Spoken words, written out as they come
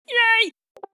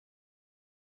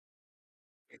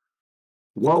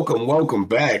Welcome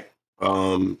back.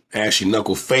 Ashy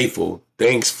Knuckle Faithful.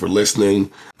 Thanks for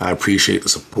listening. I appreciate the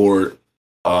support.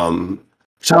 Um,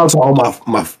 Shout out to all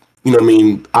my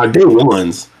our day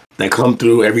ones that come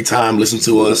through every time, listen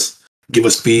to us, give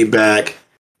us feedback,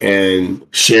 and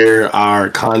share our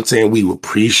content. We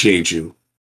appreciate you.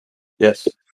 Yes,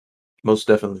 most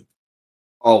definitely.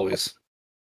 Always.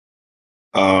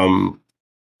 Um,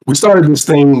 we started this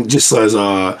thing just as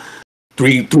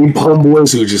three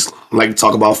homeboys who just like to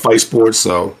talk about fight sports.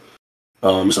 So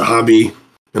it's a hobby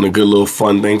and a good little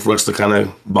fun thing for us to kind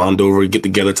of bond over, get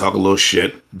together, talk a little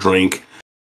shit, drink.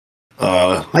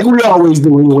 Like we always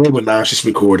do anyway, but now it's just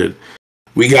recorded.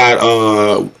 We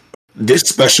got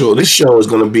this show is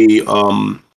gonna be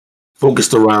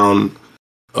focused around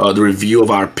the review of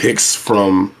our picks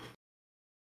from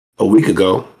a week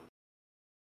ago.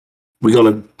 We're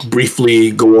gonna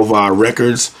briefly go over our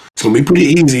records. It's gonna be pretty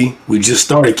easy. We just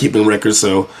started keeping records,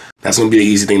 so that's gonna be an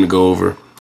easy thing to go over.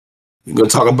 We're gonna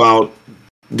talk about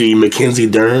the Mackenzie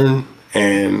Dern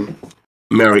and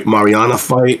Mariana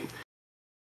fight.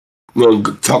 We're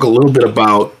gonna talk a little bit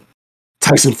about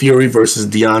Tyson Fury versus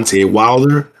Deontay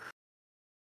Wilder.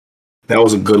 That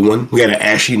was a good one. We had an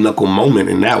ashy knuckle moment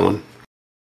in that one.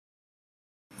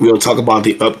 We're going to talk about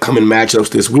the upcoming matchups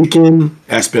this weekend.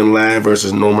 Aspen Ladd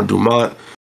versus Norma Dumont.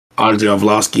 Andrei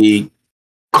Arlovsky,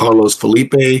 Carlos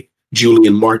Felipe,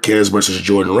 Julian Marquez versus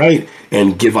Jordan Wright.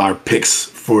 And give our picks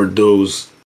for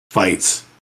those fights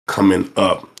coming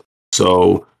up.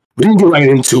 So we can get right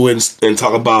into it and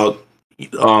talk about,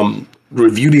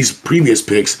 review these previous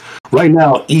picks. Right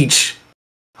now, each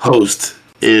host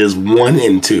is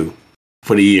 1-2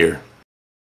 for the year.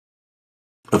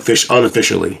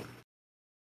 Unofficially.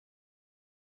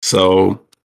 So,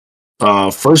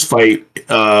 first fight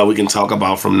we can talk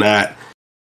about from that.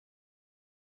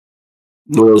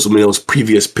 Those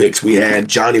previous picks, we had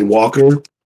Johnny Walker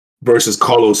versus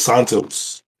Carlos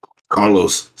Santos.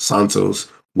 Carlos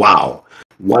Santos. Wow.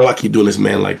 Why do I keep doing this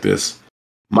man like this?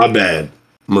 My bad,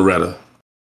 Moretta.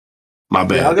 My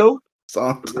bad. Thiago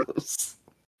Santos.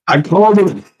 I called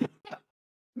him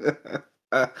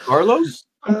Carlos?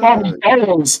 Carlos.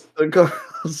 Carlos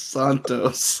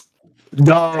Santos.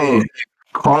 Dog.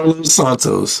 Carlos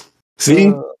Santos.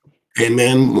 See? Hey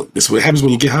man, this is what happens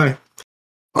when you get high.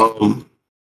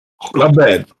 My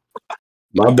bad.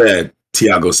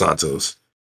 Thiago Santos.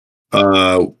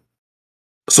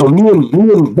 So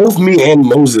both me and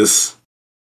Moses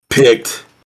picked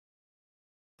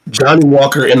Johnny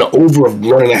Walker in the over of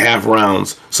 1.5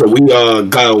 rounds. So we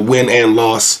got a win and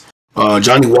loss.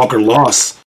 Johnny Walker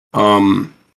lost. To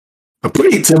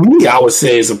me, I would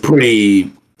say it's a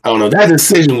pretty. I don't know. That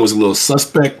decision was a little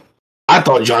suspect. I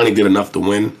thought Johnny did enough to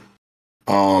win.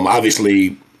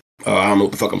 Obviously, I don't know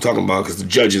what the fuck I'm talking about because the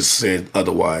judges said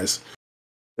otherwise.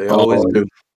 They always do.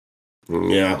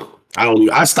 Yeah,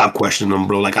 I stopped questioning them,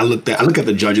 bro. Like I look at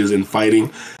the judges in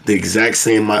fighting the exact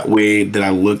same way that I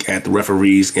look at the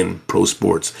referees in pro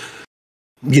sports.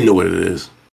 You know what it is.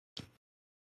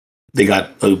 They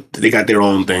got their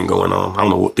own thing going on. I don't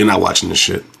know. They're not watching this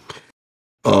shit.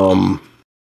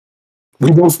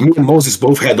 Me and Moses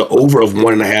both had the over of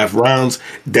 1.5 rounds.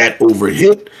 That over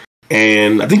hit,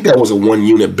 and I think that was a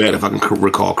 1-unit bet if I can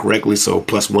recall correctly. So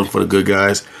 +1 for the good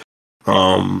guys.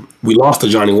 We lost the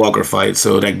Johnny Walker fight,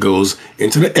 so that goes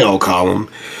into the L column.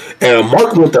 And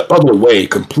Mark went the other way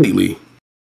completely,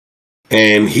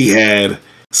 and he had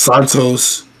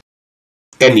Santos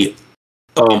and the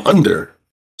under.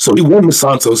 So he won the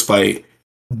Santos fight,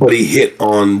 but he hit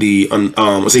on the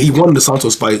so he won the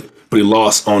Santos fight, but he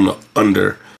lost on the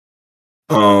under.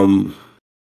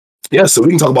 Yeah, so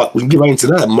we can get right into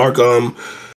that. Mark,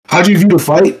 how do you view the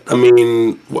fight? I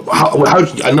mean, how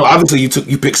I know obviously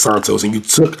you picked Santos and you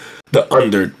took the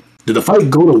under. Did the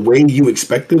fight go the way you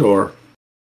expected, or?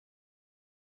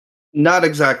 Not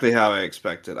exactly how I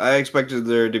expected. I expected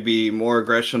there to be more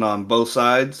aggression on both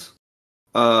sides.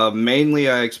 Mainly,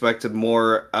 I expected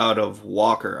more out of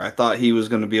Walker. I thought he was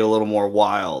going to be a little more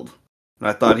wild. And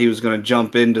I thought he was going to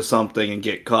jump into something and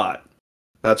get caught.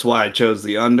 That's why I chose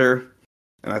the under.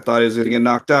 And I thought he was going to get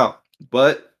knocked out.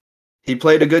 But he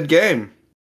played a good game.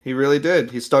 He really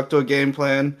did. He stuck to a game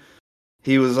plan.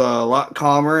 He was a lot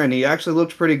calmer, and he actually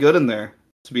looked pretty good in there,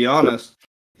 to be honest.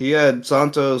 He had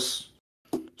Santos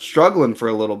struggling for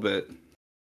a little bit.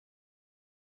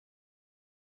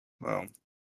 Well,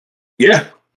 yeah,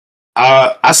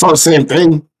 I saw the same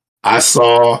thing. I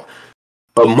saw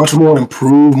a much more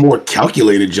improved, more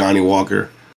calculated Johnny Walker,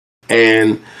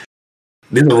 and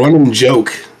there's a running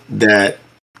joke that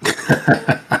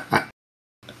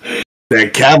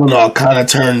that Kavanaugh kind of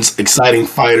turns exciting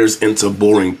fighters into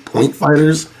boring point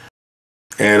fighters,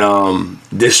 And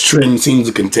this trend seems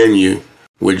to continue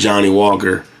with Johnny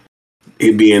Walker,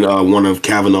 it being one of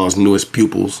Kavanaugh's newest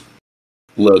pupils.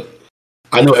 Look,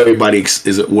 I know everybody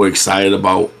we're excited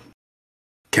about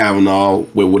Kavanaugh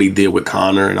with what he did with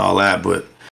Connor and all that, but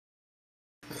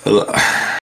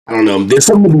I don't know. There's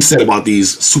something to be said about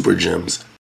these super gyms.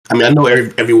 I mean, I know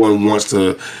everyone wants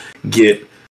to get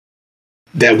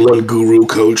that one guru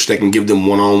coach that can give them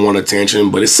one-on-one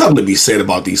attention, but it's something to be said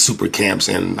about these super camps.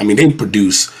 And I mean, they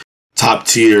produce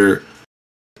top-tier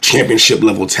championship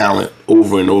level talent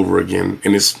over and over again.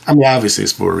 And obviously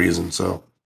it's for a reason. So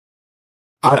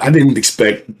I didn't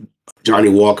expect Johnny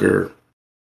Walker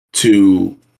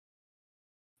to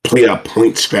play a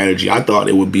point strategy. I thought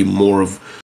it would be more of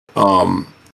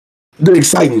the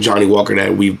exciting Johnny Walker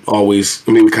that we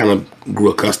kind of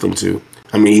grew accustomed to.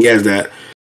 I mean, he has that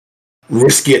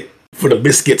risk it for the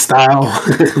biscuit style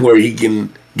where he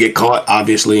can get caught,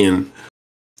 obviously,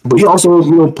 but he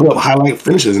also put up highlight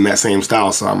finishes in that same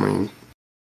style. So I mean,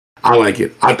 I like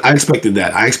it. I expected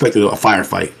that. I expected a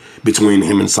firefight between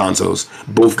him and Santos.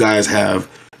 Both guys have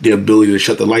the ability to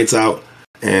shut the lights out,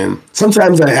 and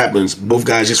sometimes that happens. Both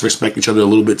guys just respect each other a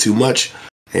little bit too much,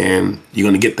 and you're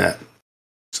gonna get that.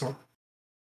 So,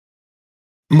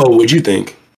 Mo, what'd you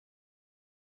think?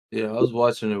 Yeah, I was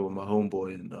watching it with my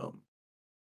homeboy, and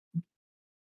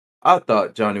I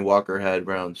thought Johnny Walker had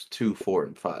rounds 2, 4,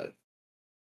 and 5.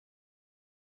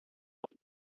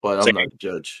 But I'm not the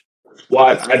judge.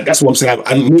 Well, that's what I'm saying.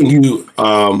 Me and you,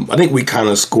 I think we kind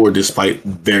of scored this fight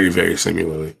very, very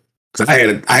similarly. Because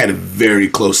I had it very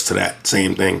close to that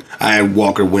same thing. I had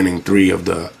Walker winning 3 of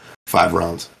the 5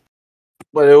 rounds.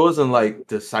 But it wasn't like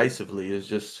decisively. It's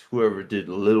just whoever did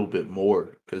a little bit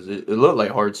more. Because it looked like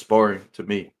hard sparring to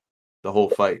me, the whole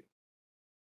fight.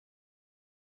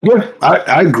 Yeah,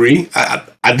 I agree.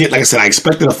 I did, like I said, I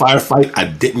expected a firefight. I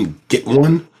didn't get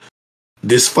one.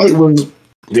 This fight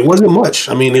there wasn't much.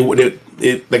 I mean,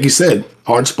 it like you said,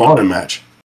 hard sparring match.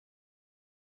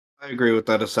 I agree with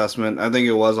that assessment. I think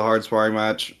it was a hard sparring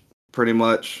match, pretty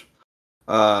much.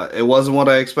 It wasn't what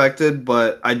I expected,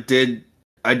 but I did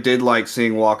like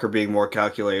seeing Walker being more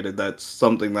calculated. That's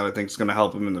something that I think is going to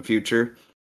help him in the future.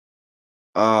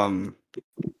 But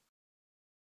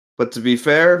to be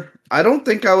fair, I don't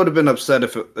think I would have been upset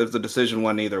if the decision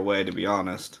went either way. To be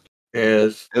honest,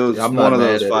 Yes, it was one of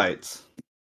those fights.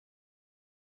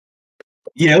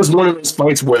 Yeah, it was one of those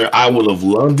fights where I would have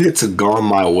loved it to gone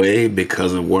my way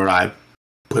because of where I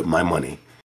put my money.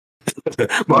 But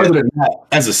other than that,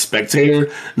 as a spectator,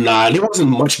 there wasn't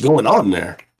much going on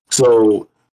there. So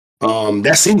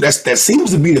that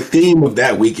seems to be the theme of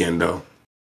that weekend, though.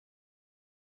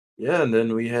 Yeah, and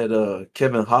then we had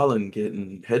Kevin Holland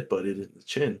getting headbutted in the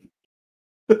chin.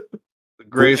 The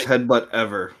greatest headbutt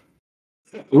ever.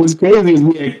 It was crazy.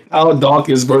 We had Kyle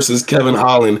Dawkins versus Kevin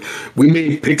Holland. We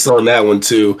made picks on that one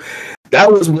too.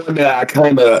 That was one that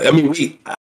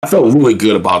I felt really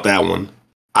good about that one.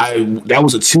 That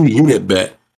was a 2-unit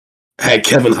bet. Had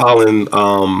Kevin Holland,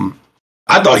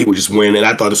 I thought he would just win, and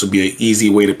I thought this would be an easy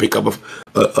way to pick up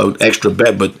an extra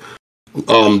bet. But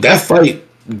that fight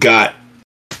got,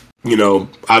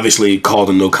 obviously called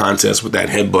a no contest with that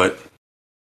headbutt.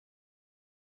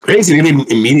 Crazy, they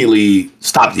didn't immediately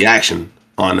stop the action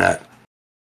on that.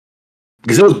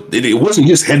 Because it wasn't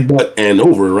just headbutt and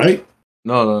over, right?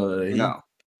 No.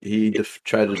 He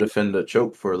tried to defend the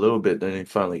choke for a little bit, then he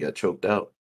finally got choked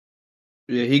out.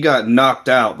 Yeah, he got knocked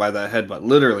out by that headbutt,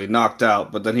 literally knocked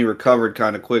out, but then he recovered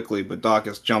kind of quickly, but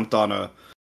Dawkins jumped on a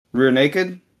rear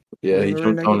naked? Yeah, he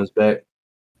jumped on his back.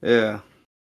 Yeah.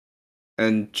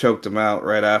 And choked him out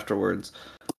right afterwards.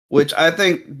 Which I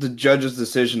think the judge's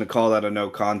decision to call that a no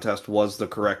contest was the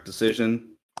correct decision.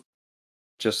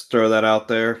 Just throw that out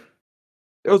there.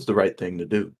 It was the right thing to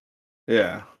do.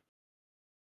 Yeah.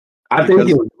 I think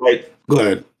it was right. Go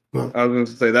ahead. I was going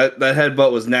to say that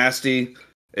headbutt was nasty.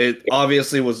 It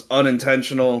obviously was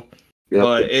unintentional,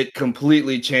 but it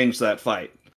completely changed that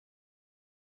fight.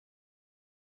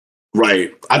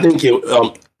 Right. I think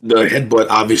the headbutt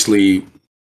obviously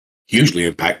hugely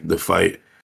impacted the fight.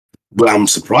 But I'm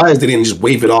surprised they didn't just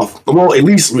wave it off. Well, at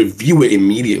least review it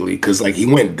immediately, because he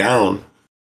went down.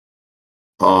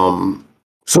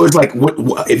 So it's like,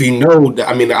 what if you know?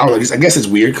 I mean, I don't know. I guess it's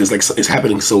weird because it's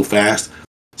happening so fast.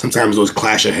 Sometimes those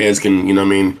clash of heads can,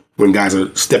 when guys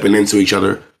are stepping into each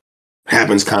other,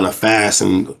 happens kind of fast,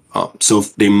 and so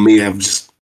they may have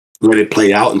just let it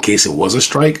play out in case it was a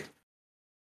strike.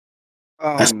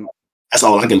 That's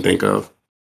all I can think of.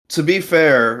 To be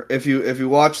fair, if you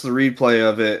watch the replay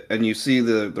of it and you see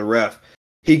the ref,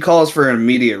 he calls for an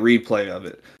immediate replay of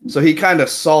it. So he kind of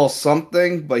saw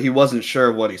something, but he wasn't sure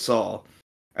of what he saw.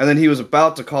 And then he was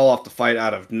about to call off the fight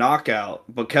out of knockout,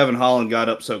 but Kevin Holland got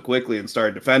up so quickly and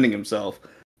started defending himself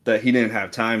that he didn't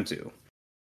have time to.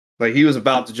 Like, he was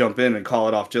about to jump in and call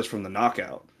it off just from the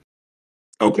knockout.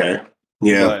 Okay.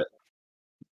 Yeah.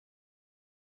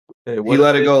 Hey, He what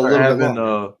let if it they go a start little bit having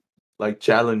longer. like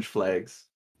challenge flags,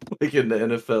 like in the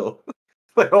NFL?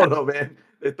 Like, hold on, man,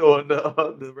 they throwing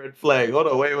the red flag. Hold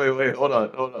on, wait, hold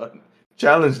on.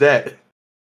 Challenge that.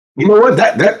 You know what?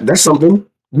 That's something,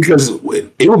 because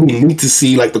it would be neat to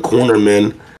see like the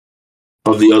cornermen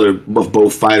of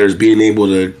both fighters being able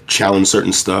to challenge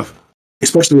certain stuff,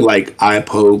 especially like eye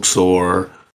pokes or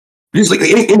just like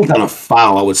any kind of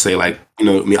foul. I would say, like, I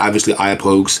mean, obviously eye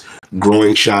pokes,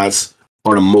 groin shots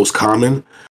are the most common,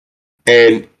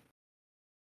 and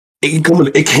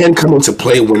it can come into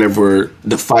play whenever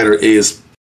the fighter is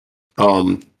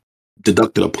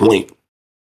deducted a point.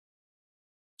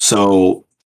 So,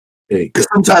 because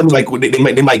sometimes like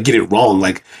they might get it wrong,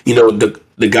 like,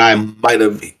 the guy might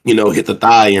have hit the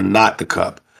thigh and not the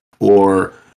cup,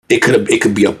 or it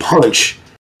could be a punch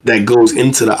that goes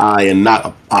into the eye and not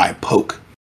a eye poke.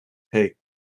 Hey,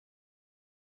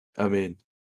 I mean,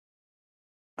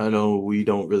 I know we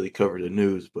don't really cover the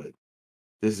news, but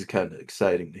this is kind of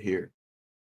exciting to hear.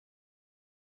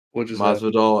 What just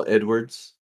happened? Masvidal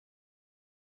Edwards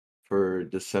for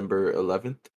December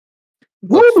 11th,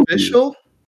 Official?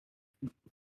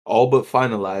 all but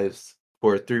finalized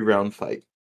for a 3-round fight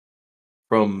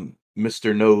from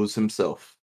Mr. Nose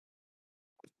himself.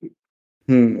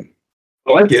 I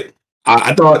like it.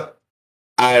 I thought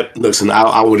I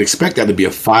would expect that to be a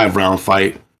 5-round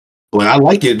fight, but I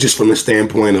like it just from the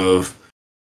standpoint of,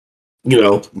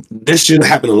 this should have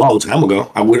happened a long time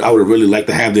ago. I would really like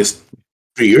to have this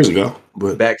 3 years ago,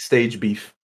 but Backstage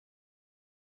beef.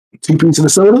 2-piece in the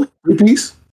soda,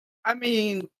 3-piece. I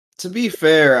mean, to be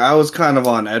fair, I was kind of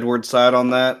on Edward's side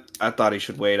on that. I thought he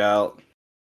should wait out.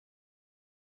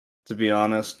 To be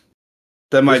honest,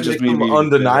 that might just make be him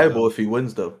undeniable if he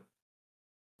wins, though.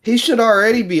 He should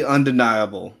already be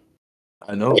undeniable.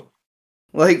 I know.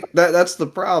 Like, that's the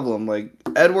problem. Like,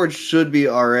 Edwards should be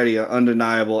already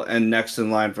undeniable and next in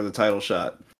line for the title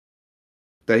shot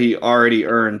that he already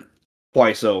earned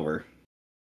twice over.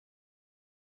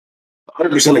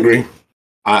 100% agree.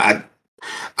 I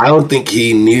don't think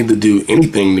he needed to do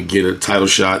anything to get a title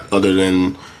shot other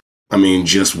than,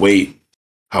 just wait.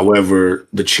 However,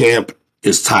 the champ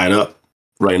is tied up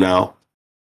right now.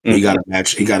 Mm-hmm. He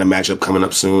got a matchup coming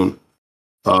up soon.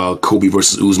 Kobe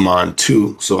versus Usman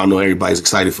 2. So I know everybody's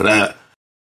excited for that.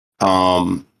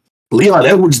 Leon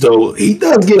Edwards, though, he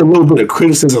does get a little bit of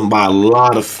criticism by a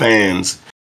lot of fans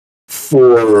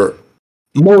for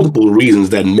multiple reasons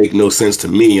that make no sense to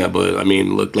me. But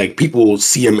look, like, people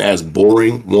see him as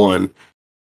boring, one.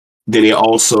 Then they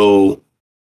also,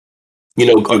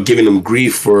 are giving him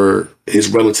grief for his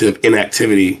relative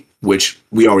inactivity, which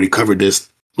we already covered this.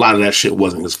 A lot of that shit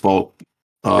wasn't his fault.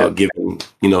 Given,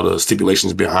 the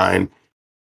stipulations behind,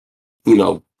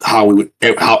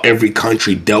 how every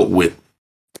country dealt with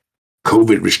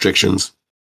COVID restrictions.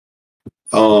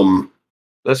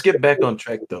 Let's get back on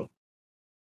track, though.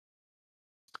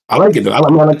 I like it, though. I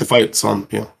like the fight, so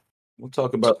yeah. We'll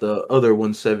talk about the other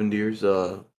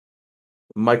 170ers.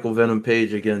 Michael Venom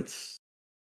Page against,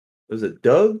 was it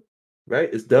Doug? Right?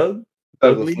 It's Doug?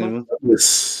 Doug Lima?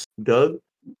 Yes. Doug?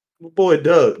 My boy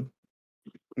Doug.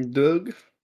 Doug?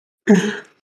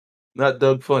 Not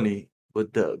Doug Funny,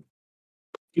 but Doug.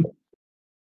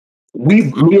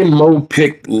 Me and Mo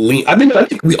picked Lima. I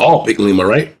think we all picked Lima,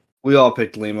 right? We all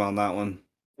picked Lima on that one.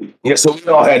 Yeah, so we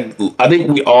all had. I think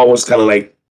we all was kind of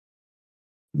like,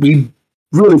 we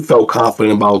really felt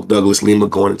confident about Douglas Lima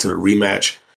going into the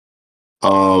rematch.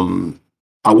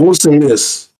 I will say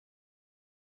this: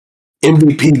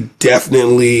 MVP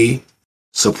definitely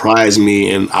surprised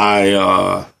me, and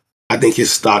I think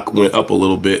his stock went up a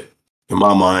little bit in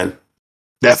my mind.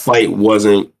 That fight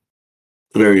wasn't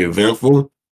very eventful.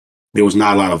 There was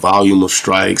not a lot of volume of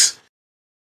strikes.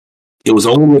 It was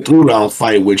only a 3-round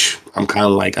fight, which I'm kind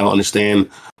of like, I don't understand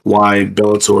why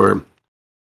Bellator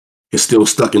is still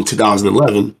stuck in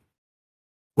 2011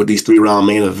 with these 3-round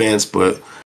main events. But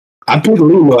I picked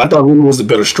Lima. I thought Lima was the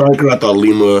better striker. I thought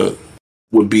Lima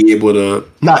would be able to,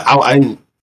 I didn't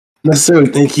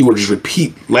necessarily think he would just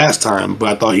repeat last time, but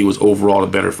I thought he was overall a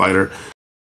better fighter.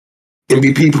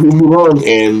 MVP proved me wrong,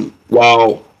 and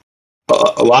while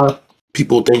a lot of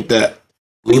people think that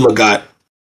Lima got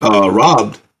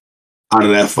robbed out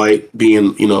of that fight,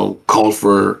 being, called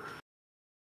for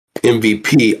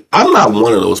MVP, I'm not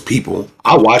one of those people.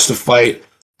 I watched the fight.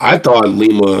 I thought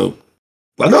Lima,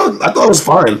 I thought it was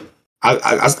fine.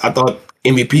 I thought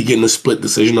MVP getting a split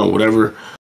decision or whatever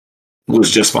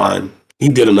was just fine. He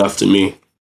did enough to me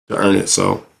to earn it.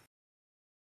 So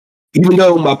even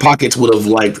though my pockets would have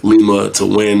liked Lima to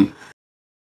win,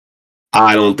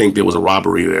 I don't think there was a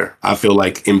robbery there. I feel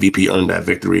like MVP earned that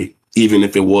victory, even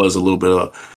if it was a little bit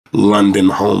of London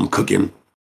home cooking.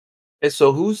 Hey,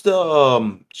 so who's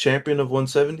the champion of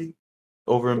 170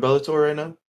 over in Bellator right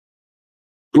now?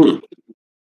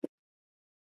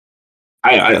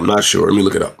 I am not sure. Let me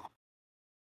look it up.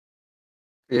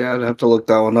 Yeah, I'd have to look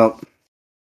that one up.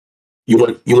 You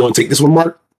want to take this one,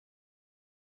 Mark?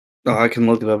 Oh, I can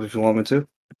look it up if you want me to.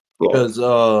 Because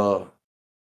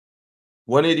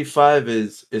 185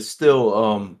 is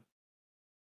still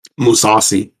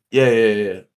Musasi.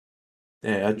 yeah.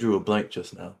 Yeah, I drew a blank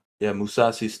just now. Yeah,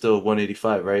 Musasi's still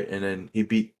 185, right? And then he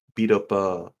beat up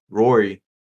Rory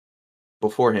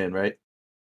beforehand, right?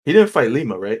 He didn't fight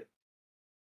Lima, right?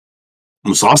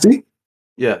 Musasi?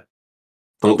 Yeah,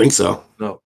 Don't think so.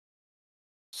 no.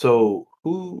 So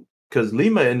who? Because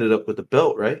Lima ended up with the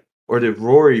belt, right? Or did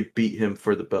Rory beat him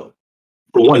for the belt?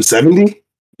 For 170,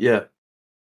 Yeah.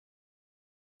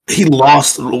 he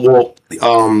lost. Well,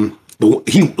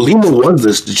 Lima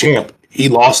was the champ. He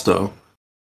lost though.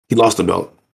 He lost the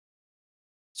belt.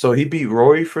 So he beat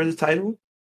Rory for the title?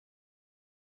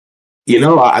 You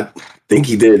know, I think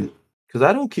he did. Because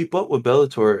I don't keep up with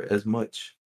Bellator as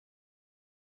much.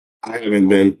 I haven't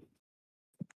been.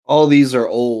 All these are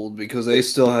old because they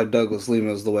still had Douglas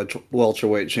Lima as the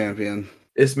welterweight champion.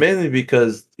 It's mainly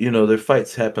because, their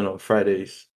fights happen on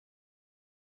Fridays.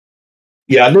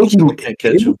 Yeah, I think I can't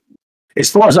catch him. As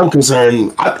far as I'm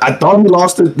concerned, I thought he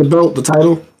lost the belt, the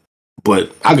title,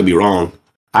 but I could be wrong.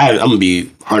 I'm gonna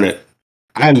be honest.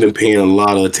 I haven't been paying a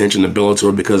lot of attention to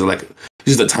Bellator because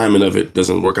just the timing of it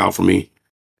doesn't work out for me.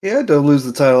 He had to lose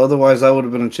the title, otherwise that would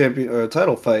have been a champion or a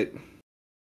title fight.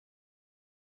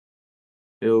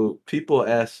 People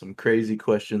ask some crazy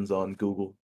questions on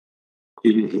Google.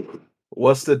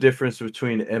 What's the difference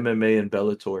between MMA and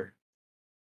Bellator?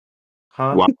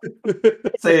 Huh? Wow.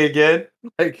 Say again?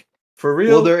 Like, for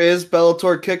real? Well, there is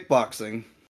Bellator kickboxing.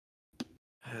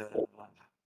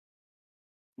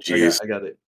 Jeez. I got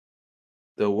it.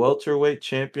 The welterweight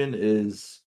champion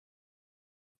is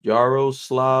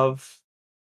Yaroslav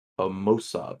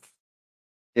Amosov.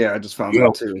 Yeah, I just found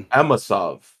that too.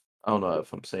 Amosov. I don't know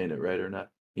if I'm saying it right or not.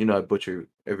 I butcher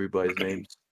everybody's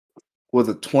names. With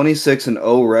a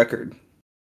 26-0 record.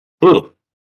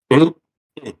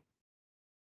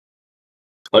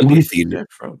 Undefeated.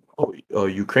 That from? Oh,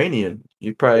 Ukrainian.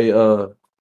 He probably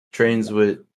trains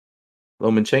with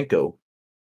Lomachenko.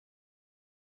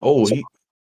 Oh,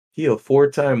 he a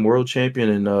 4-time world champion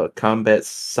in combat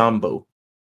sambo.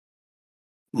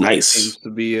 Nice. Seems to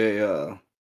be a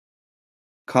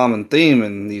common theme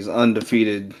in these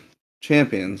undefeated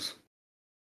champions.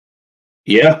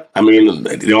 Yeah, I mean,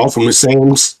 they're all from the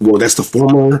same. Well, that's the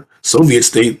former Soviet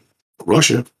state,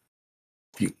 Russia.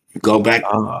 You go back,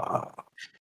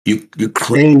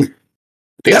 Ukraine.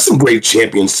 They got some great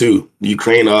champions too.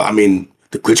 Ukraine. I mean,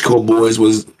 the Klitschko boys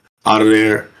was out of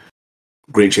there.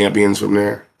 Great champions from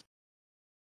there.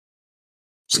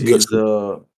 It's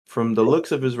good. From the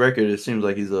looks of his record, it seems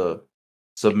like he's a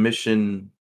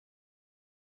submission,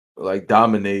 like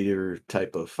dominator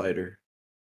type of fighter.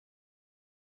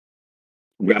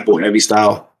 Grapple heavy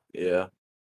style. Yeah.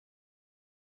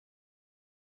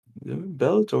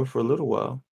 Bellator for a little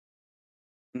while.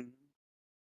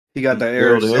 He got that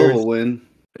Eric Silva win.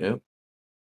 Yep.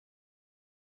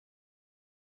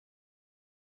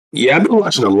 Yeah, I've been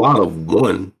watching a lot of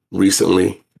one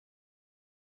recently.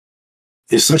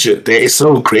 It's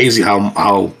so crazy how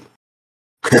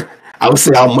I would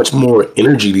say how much more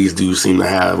energy these dudes seem to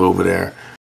have over there.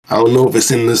 I don't know if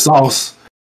it's in the sauce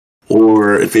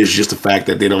or if it's just the fact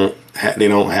that they don't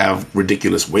have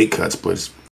ridiculous weight cuts,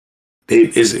 but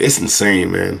it's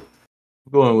insane, man.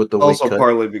 Going with the weight also cut.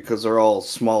 Partly because they're all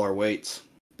smaller weights.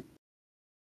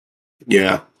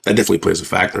 Yeah, that definitely plays a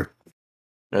factor.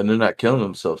 And they're not killing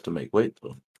themselves to make weight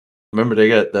though. Remember, they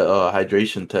got the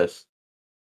hydration test.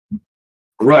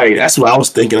 Right, that's what I was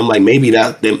thinking. I'm like, maybe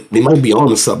that they might be on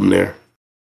to something there.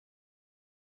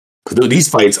 Because these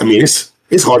fights, I mean,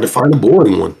 it's hard to find a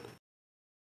boring one.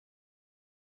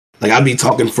 Like I'd be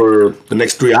talking for the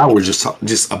next 3 hours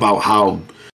just about how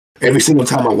every single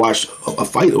time I watch a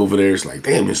fight over there, it's like,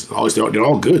 damn, they're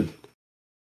all good.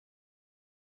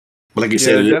 But like you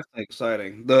said, they're definitely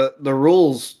exciting. The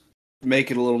rules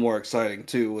make it a little more exciting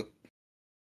too. With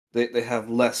they have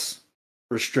less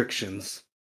restrictions.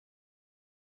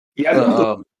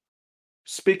 Yeah.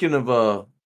 Speaking of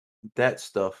that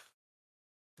stuff,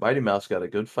 Mighty Mouse got a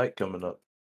good fight coming up.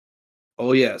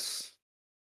 Oh yes,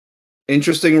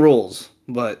 interesting rules,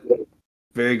 but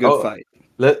Very good fight.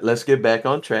 Let's get back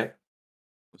on track.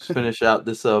 Let's finish out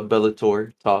this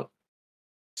Bellator talk.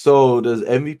 So does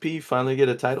MVP finally get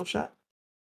a title shot?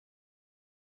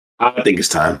 I think it's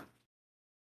time.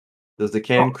 Does the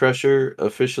Can Crusher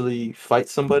officially fight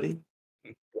somebody?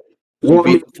 Well,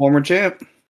 Beat the former champ.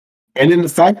 and then the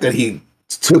fact that he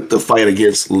took the fight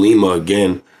against Lima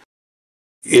again,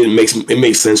 it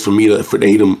makes sense for me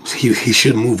he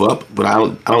should move up, but I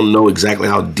don't know exactly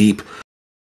how deep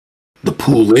the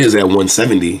pool is at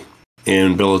 170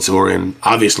 in Bellator, and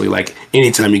obviously, like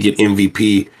anytime you get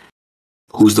MVP,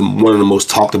 who's one of the most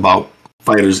talked about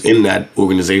fighters in that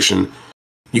organization,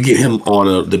 you get him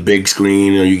on the big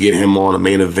screen or you get him on a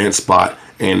main event spot,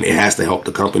 and it has to help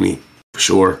the company for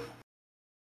sure.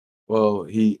 Well,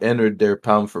 he entered their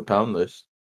pound for pound list.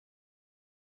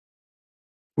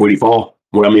 Where'd he fall?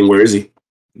 Where is he?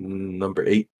 Number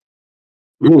 8.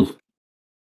 All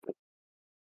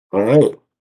right.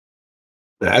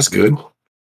 That's good.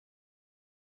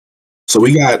 So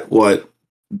we got what?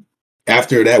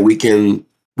 After that weekend,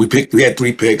 we had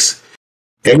 3 picks.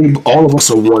 All of us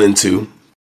are 1 and 2.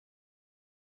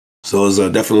 So it's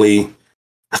definitely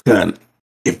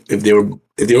if there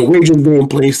were wagers being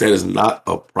placed, that is not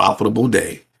a profitable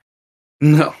day.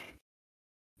 No.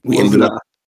 We ended up.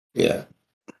 Yeah.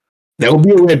 That would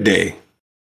be a red day.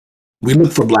 We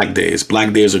look for black days.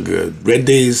 Black days are good. Red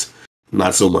days,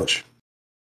 not so much.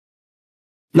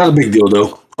 Not a big deal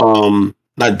though.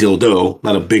 Not dildo,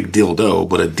 not a big dildo,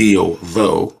 but a deal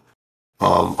though.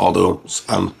 Although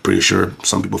I'm pretty sure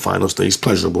some people find those things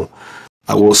pleasurable.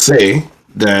 I will say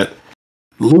that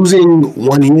losing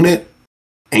 1 unit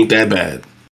ain't that bad.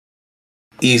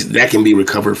 That can be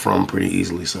recovered from pretty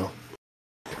easily. So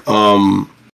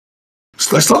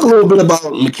let's talk a little bit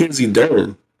about Mackenzie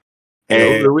Dern. And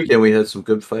over the weekend, we had some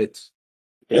good fights.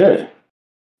 Yeah.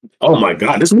 Oh my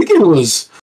God, this weekend was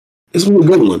a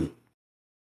good one.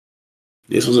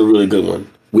 This was a really good one.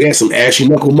 We had some ashy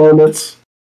knuckle moments.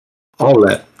 All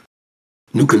that.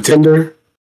 New contender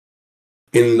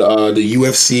in the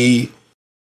UFC.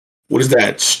 What is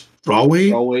that?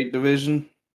 Strawweight? Strawweight division.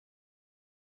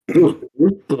 You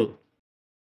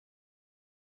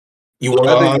want?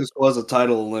 I think this was a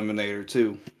title eliminator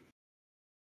too.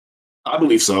 I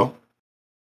believe so.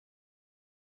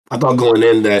 I thought going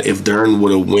in that if Dern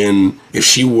if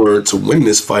she were to win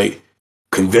this fight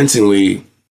convincingly,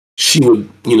 she would,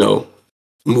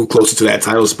 move closer to that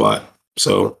title spot.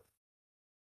 So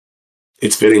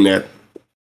it's fitting that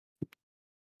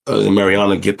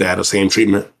Mariana get that same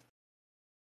treatment.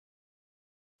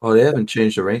 Oh, they haven't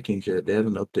changed the rankings yet. They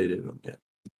haven't updated them yet.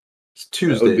 It's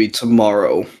Tuesday. It would be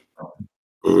tomorrow.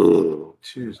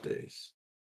 Tuesdays.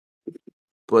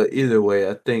 But either way,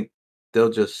 I think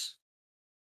they'll just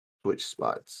switch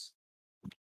spots.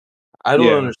 I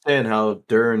don't understand how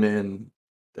Dern and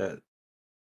that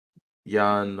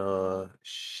Yan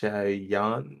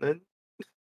Xiaonan,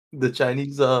 the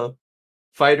Chinese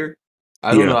fighter,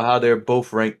 I don't know how they're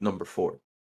both ranked number 4.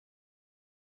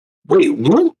 Wait,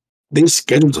 what? They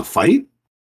scheduled to fight?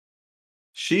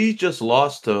 She just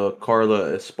lost to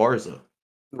Carla Esparza.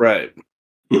 Right.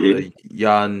 The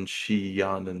Yan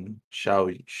Xiaonan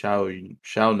Xiaonan.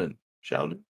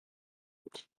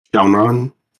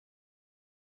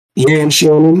 Yan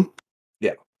Xiaonan?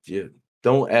 Yeah.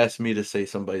 Don't ask me to say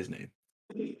somebody's name.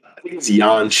 I think it's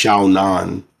Yan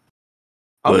Xiaonan.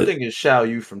 I'm thinking Xiao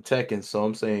Yu from Tekken, so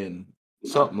I'm saying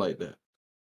something like that.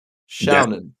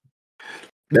 Xiaonan.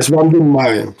 That's where I'm getting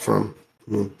mine from.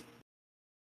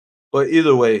 But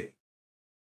either way,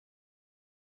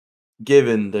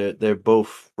 given that they're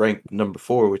both ranked number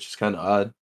 4, which is kind of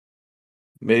odd,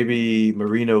 maybe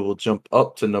Marina will jump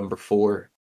up to number 4.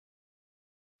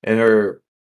 And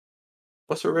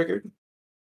what's her record?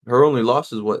 Her only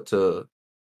loss is what, to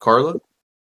Carla?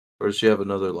 Or does she have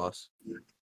another loss?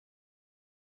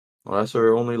 Well, that's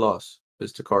her only loss,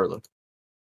 is to Carla.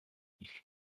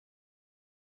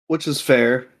 Which is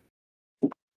fair.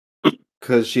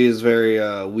 Because she is very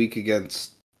weak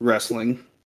against wrestling.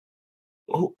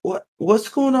 What's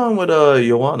going on with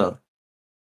Joanna?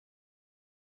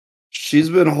 She's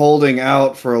been holding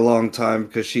out for a long time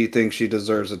because she thinks she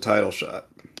deserves a title shot.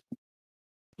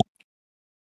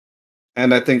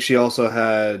 And I think she also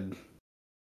had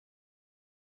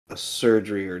a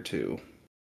surgery or 2.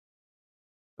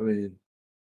 I mean,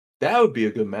 that would be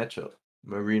a good matchup.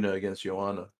 Marina against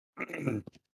Joanna.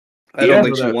 I don't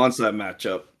think she wants that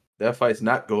matchup. That fight's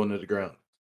not going to the ground.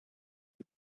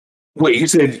 Wait,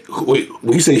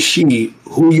 when you say she,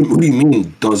 who do you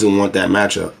mean doesn't want that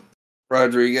matchup?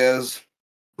 Rodriguez.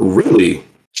 Really?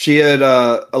 She had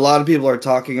a lot of people are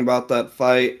talking about that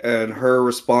fight, and her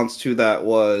response to that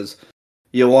was,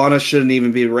 Joanna shouldn't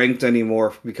even be ranked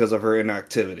anymore because of her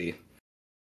inactivity.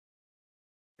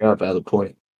 Yeah, valid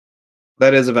point.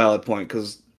 That is a valid point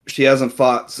because she hasn't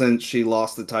fought since she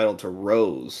lost the title to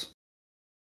Rose,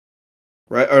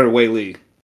 right? Or Wei Li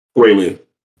Whaley.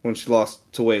 when she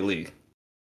lost to Wei Li.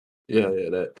 Yeah,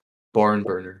 that barn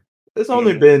burner. It's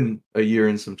only been a year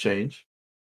and some change.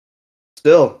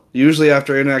 Still, usually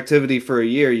after inactivity for a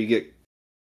year, you get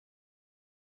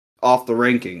off the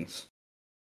rankings.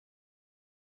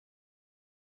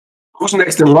 Who's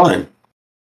next in line?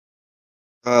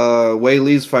 Wei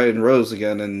Li's fighting Rose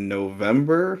again in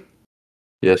November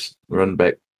Yes, run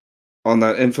back. on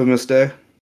that infamous day.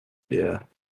 Yeah.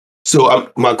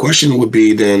 So my question would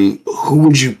be then, who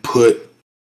would you put?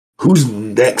 Who's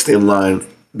next in line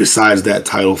besides that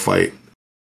title fight?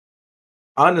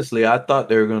 Honestly, I thought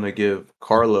they were gonna give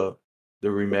Carla the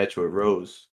rematch with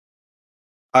Rose.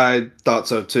 I thought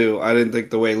so too. I didn't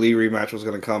think the Wei Li rematch was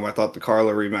going to come. I thought the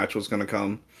Carla rematch was going to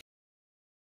come.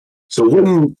 So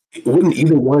wouldn't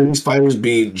either one of these fighters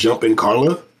be jumping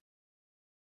Carla?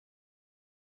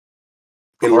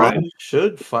 In Carla line?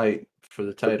 should fight for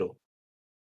the title.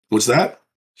 What's that?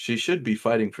 She should be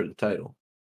fighting for the title.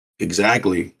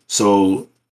 Exactly. So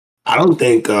I don't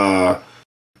think I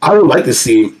would like to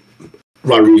see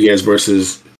Rodriguez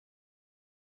versus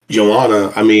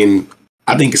Joanna. I mean,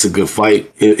 I think it's a good fight.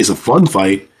 It's a fun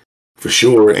fight for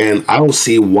sure, and I don't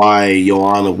see why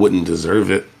Joanna wouldn't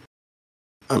deserve it.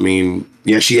 I mean,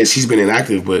 yeah, she's been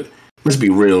inactive, but let's be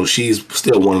real, she's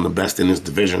still one of the best in this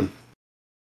division.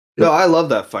 No, I love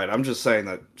that fight. I'm just saying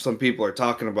that some people are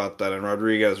talking about that, and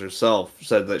Rodriguez herself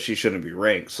said that she shouldn't be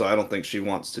ranked, so I don't think she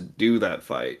wants to do that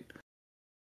fight.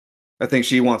 I think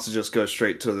she wants to just go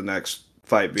straight to the next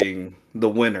fight being the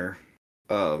winner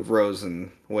of Rose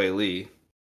and Wei Li.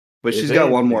 But she's got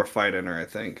one more fight in her, I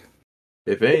think.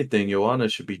 If anything, Joanna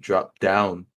should be dropped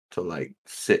down to like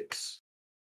 6.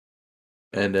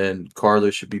 And then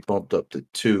Carla should be bumped up to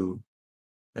 2.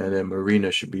 And then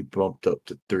Marina should be bumped up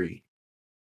to 3.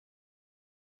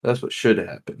 That's what should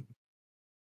happen.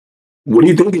 What do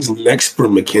you think is next for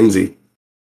Mackenzie?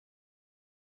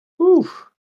 Whew.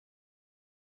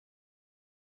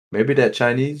 Maybe that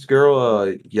Chinese girl,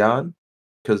 Yan,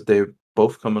 because they're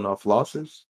both coming off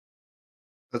losses.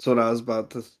 That's what I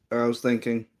was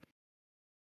thinking.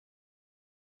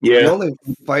 Yeah. The only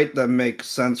fight that makes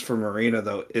sense for Marina,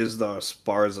 though, is the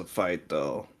Esparza fight,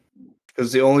 though.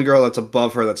 Because the only girl that's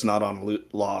above her that's not on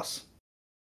loss.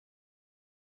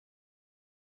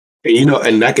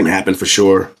 And that can happen for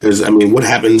sure. Because, I mean, what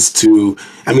happens to...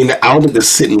 I mean, I don't think the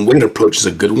sit-and-wait approach is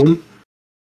a good one.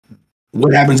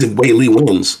 What happens if Wei Li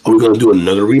wins? Are we going to do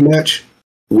another rematch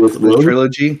with The Rose?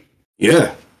 trilogy?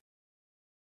 Yeah.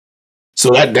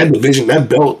 So that division, that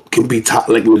belt can be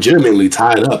legitimately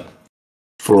tied up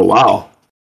for a while.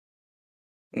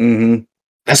 Mm-hmm.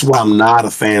 That's why I'm not a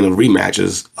fan of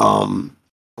rematches.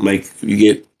 Like you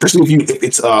get, especially if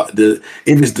it's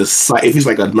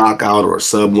like a knockout or a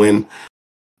sub win.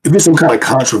 If it's some kind of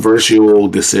controversial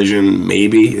decision,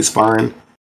 maybe it's fine.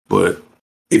 But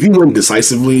if you win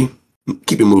decisively,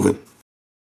 keep it moving.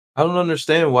 I don't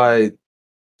understand why,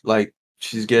 like,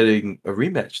 she's getting a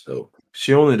rematch, though.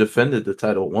 She only defended the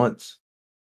title once.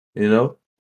 You know?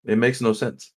 It makes no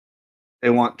sense. They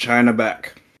want China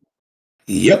back.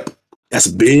 Yep. That's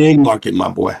a big market, my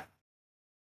boy.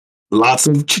 Lots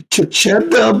of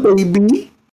cheddar,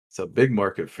 baby. It's a big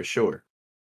market for sure.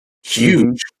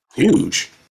 Huge.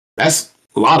 That's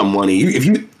a lot of money. If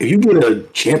you get a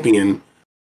champion,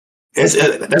 that's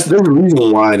the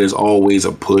reason why there's always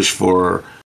a push for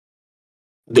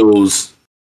those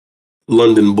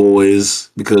London boys,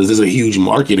 because there's a huge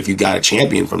market if you got a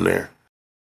champion from there.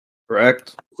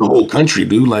 Correct. The whole country,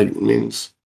 dude. Like, I mean,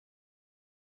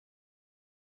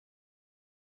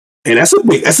 and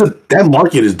that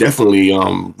market is definitely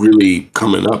really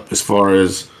coming up as far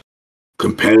as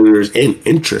competitors and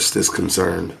interest is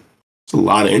concerned. There's a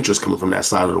lot of interest coming from that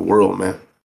side of the world, man.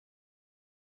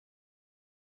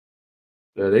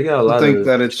 Yeah, they got a lot I think of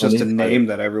that it's just a Chinese name fighters.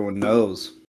 that everyone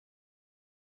knows.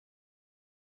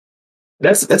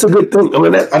 That's a good thing. I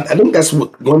mean, I think that's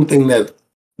one thing that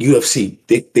UFC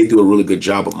they do a really good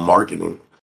job of marketing.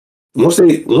 Once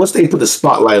they put the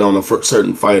spotlight on a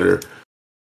certain fighter,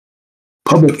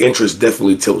 public interest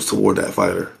definitely tilts toward that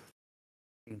fighter.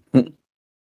 They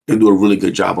do a really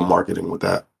good job of marketing with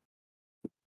that.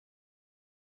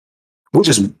 Which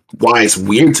is why it's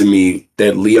weird to me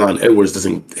that Leon Edwards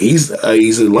doesn't. He's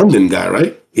a London guy,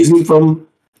 right? Isn't he from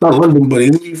not London, but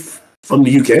isn't he from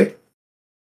the UK?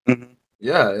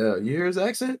 Yeah. You hear his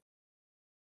accent?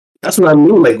 That's what I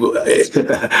mean. Like,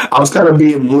 I was kind of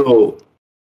being a little.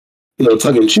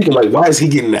 tongue in cheek. I'm like, why is he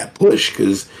getting that push?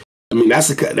 Because I mean, that's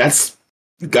something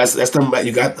that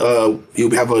you got. You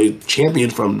have a champion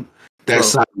from that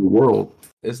side of the world.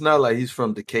 It's not like he's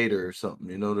from Decatur or something.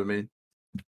 You know what I mean?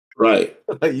 Right.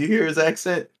 Like you hear his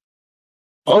accent.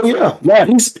 Oh yeah.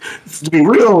 He's to be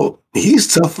real.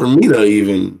 He's tough for me to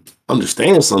even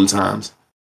understand sometimes.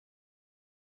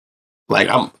 Like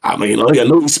I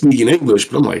know he's speaking English,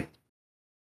 but I'm like,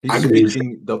 he's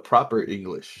speaking the proper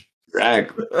English.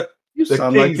 Exactly. You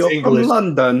sound like you're from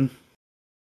London.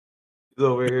 He's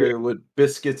over here with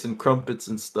biscuits and crumpets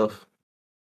and stuff.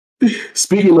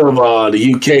 Speaking of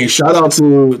the UK, shout out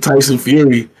to Tyson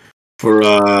Fury for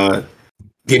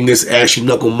getting this ashy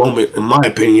knuckle moment, in my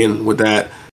opinion, with that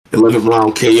 11th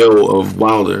round KO of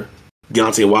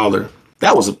Deontay Wilder.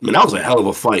 That was a hell of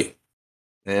a fight.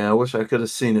 Yeah, I wish I could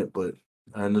have seen it, but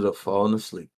I ended up falling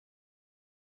asleep.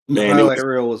 Man, the highlight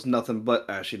reel was nothing but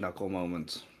ashy knuckle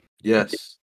moments.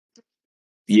 Yes.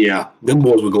 Yeah, them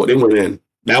boys they went in.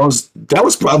 That was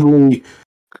probably,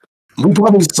 we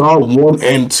probably saw 1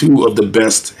 and 2 of the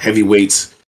best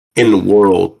heavyweights in the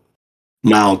world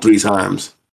now 3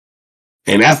 times.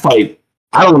 And that fight,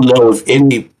 I don't know if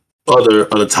any other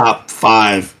of the top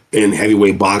 5 in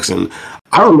heavyweight boxing,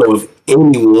 I don't know if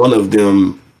any one of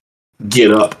them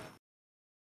get up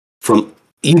from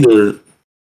either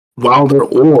Wilder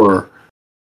or,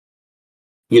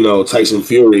 Tyson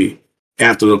Fury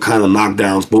after the kind of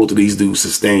knockdowns both of these dudes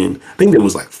sustained. I think there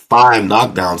was like 5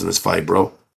 knockdowns in this fight,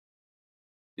 bro.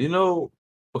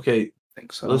 Okay, I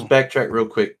think so. Let's backtrack real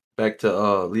quick. Back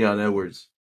to Leon Edwards.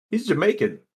 He's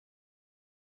Jamaican.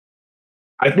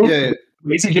 I think,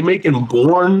 is he Jamaican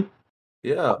born?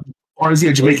 Yeah. Or is he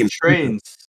a Jamaican? He trains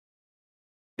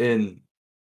in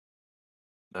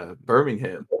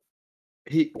Birmingham.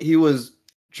 He was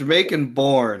Jamaican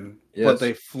born, yes. But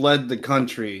they fled the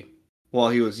country while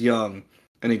he was young,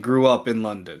 and he grew up in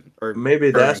London. Or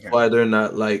maybe Birmingham. That's why they're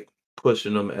not like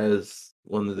pushing him as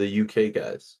one of the UK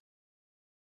guys.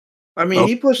 I mean,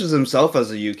 he pushes himself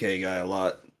as a UK guy a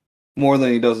lot more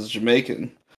than he does as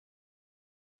Jamaican.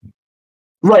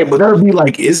 Right, but that would be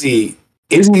like Izzy's.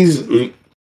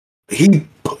 He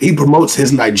promotes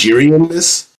his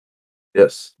Nigerianness.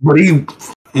 Yes, but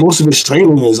most of his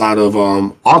training is out of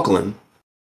Auckland,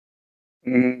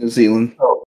 New Zealand.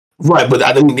 Right, but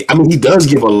I mean, he does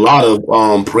give a lot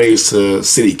of praise to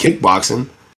City Kickboxing.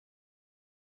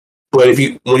 But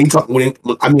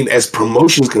as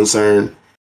promotion's concerned,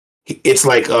 it's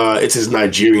like it's his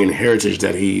Nigerian heritage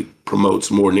that he promotes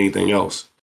more than anything else.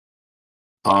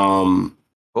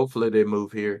 Hopefully they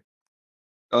move here.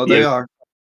 Oh, they are.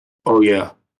 Oh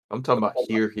yeah. I'm talking about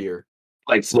here.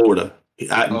 Like Florida.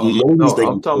 I'm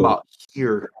talking about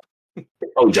here.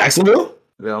 Oh, Jacksonville?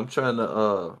 Yeah, I'm trying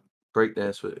to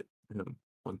breakdance with him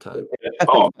one time.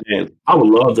 Oh man, I would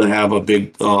love to have a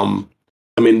big.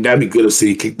 That'd be good if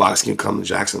City Kickboxing can come to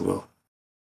Jacksonville.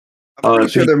 I'm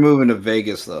pretty sure they're moving to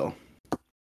Vegas though.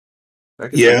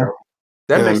 That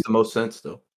makes the most sense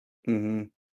though. Mm-hmm.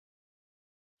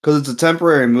 Because it's a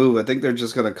temporary move. I think they're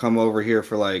just gonna come over here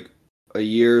for like a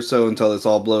year or so until this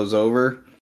all blows over,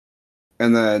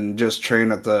 and then just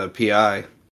train at the PI.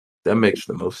 That makes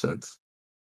the most sense.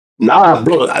 Nah,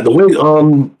 bro. The way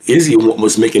Izzy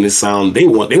was making it sound, they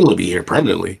want to be here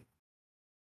permanently.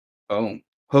 Oh,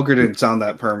 Hooker didn't sound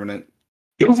that permanent.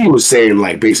 Izzy was saying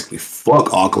like basically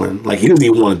fuck Auckland. Like he doesn't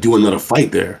even want to do another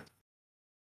fight there.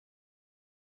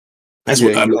 That's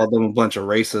what I called them a bunch of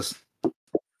racists.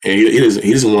 And he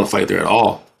doesn't want to fight there at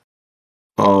all.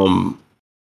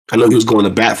 I know he was going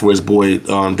to bat for his boy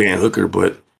Dan Hooker,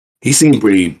 but he seemed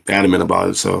pretty adamant about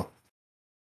it. So,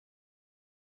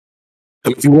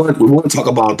 if we want to talk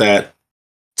about that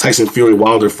Tyson Fury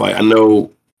Wilder fight, I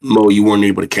know Mo, you weren't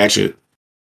able to catch it,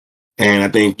 and I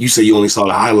think you said you only saw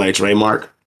the highlights, right,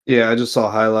 Mark? Yeah, I just saw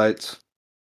highlights.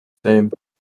 Same.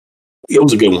 It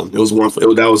was a good one. It was one.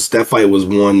 That fight was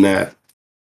one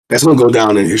that's going to go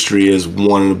down in history as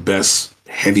one of the best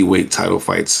heavyweight title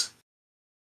fights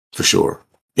for sure.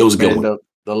 It was a good one.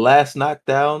 The last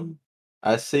knockdown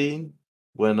I seen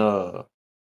when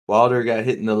Wilder got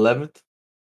hit in the 11th,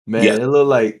 man, It looked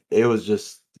like it was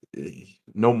just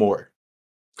no more.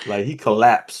 Like he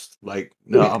collapsed. Like,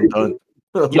 no, I'm done.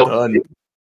 I'm done.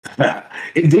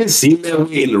 It did seem that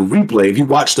way in the replay. If you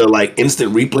watch the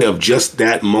instant replay of just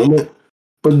that moment,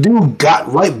 but dude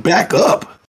got right back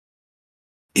up.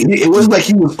 It wasn't like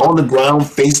he was on the ground,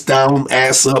 face down,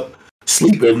 ass up,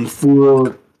 sleeping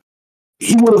for.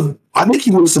 I think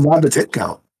he would have survived the 10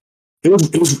 count. It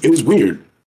was weird.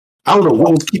 I don't know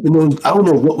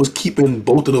what was keeping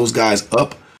both of those guys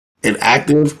up and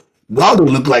active. Wilder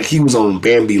looked like he was on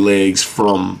Bambi legs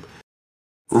from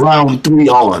round 3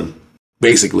 on.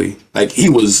 basically. Like, he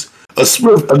was a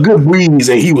good breeze,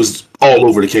 and he was all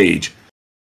over the cage.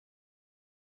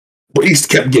 But he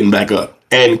kept getting back up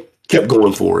and kept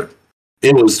going for it.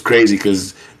 It was crazy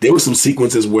because there were some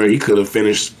sequences where he could have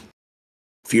finished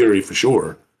Fury for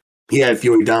sure. He had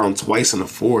Fury down twice in the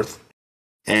fourth.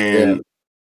 And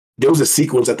there was a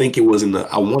sequence, I think it was in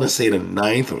I want to say the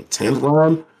 9th or 10th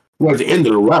round, where at the end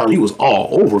of the round, he was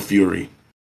all over Fury.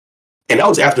 And that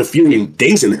was after Fury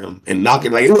dazing him and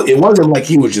knocking. Like, it wasn't like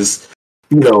he was just,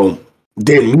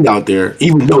 dead meat out there.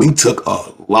 Even though he took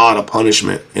a lot of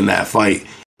punishment in that fight,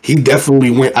 he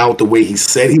definitely went out the way he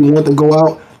said he wanted to go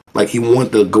out. Like, he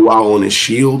wanted to go out on his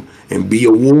shield and be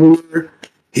a warrior.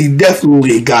 He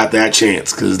definitely got that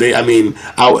chance because I wouldn't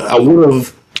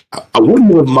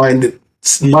have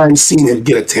mind seeing him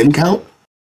get a 10 count,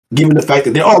 given the fact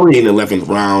that they're already in the 11th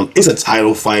round. It's a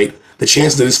title fight. The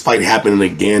chances of this fight happening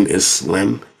again is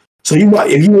slim. So if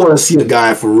you want to see a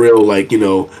guy for real, like,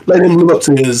 let him live up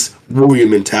to his warrior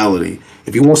mentality.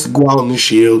 If he wants to go out on the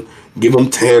shield, give him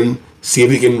 10, see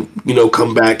if he can,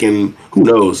 come back, and who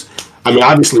knows. I mean,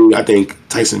 obviously, I think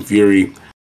Tyson Fury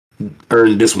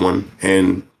earned this one,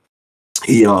 and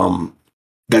he got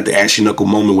the ashy knuckle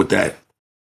moment with that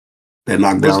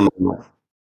knockdown.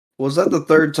 Was that the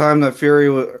third time that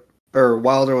or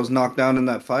Wilder was knocked down in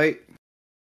that fight?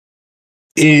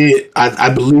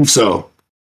 I believe so.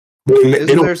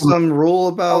 Isn't there some rule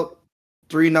about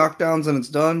 3 knockdowns and it's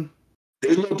done?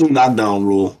 There's no 3 knockdown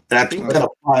rule, and I think that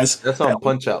applies. That's on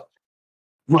Punch Out.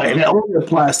 Right, and that only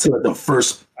applies to the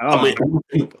first. I think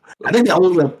I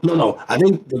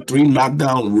think the 3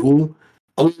 knockdown rule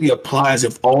only applies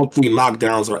if all 3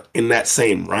 knockdowns are in that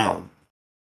same round.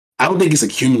 I don't think it's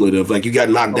accumulative. Like, you got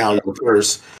knocked down in the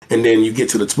first, and then you get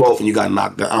to the 12th and you got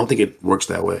knocked down. I don't think it works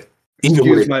that way.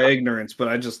 Excuse my ignorance, but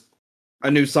I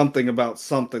knew something about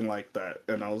something like that,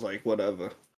 and I was like,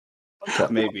 whatever.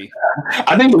 Maybe.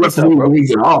 I think the referee really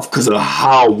get off because of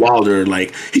how Wilder,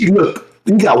 like, he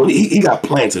got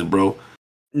planted, bro.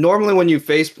 Normally, when you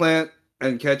face plant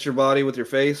and catch your body with your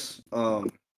face,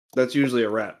 that's usually a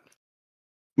wrap.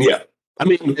 Yeah, I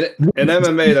mean, in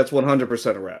MMA, that's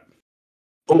 100% a wrap.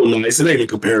 Oh no, it's not even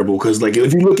comparable because, like,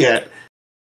 if you look at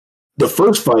the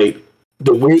first fight,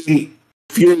 the way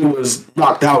Fury was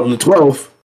knocked out in the 12th,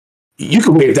 you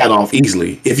can wave that off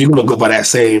easily if you're gonna go by that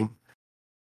same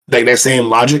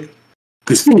logic.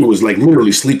 Because Fury was, like,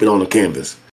 literally sleeping on the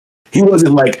canvas. He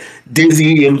wasn't, like,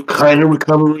 dizzy and kind of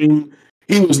recovering.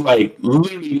 He was, like,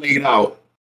 literally laid out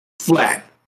flat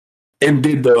and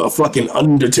did the fucking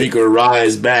Undertaker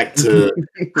rise back to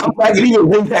come back and even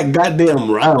win that goddamn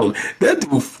round. That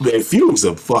dude, man, Fury's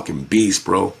a fucking beast,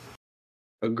 bro.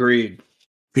 Agreed.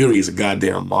 Fury is a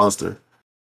goddamn monster.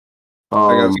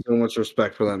 I got so much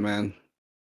respect for that man.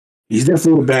 He's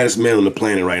definitely the baddest man on the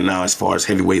planet right now as far as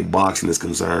heavyweight boxing is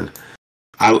concerned.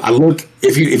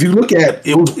 If you look at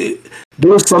it,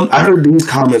 there was some. I heard these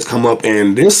comments come up,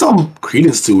 and there's some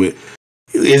credence to it.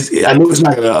 I know it's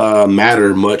not gonna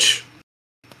matter much,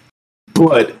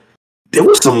 but there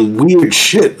was some weird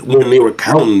shit when they were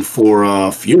counting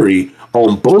for Fury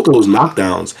on both those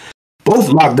knockdowns. Both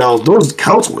knockdowns, those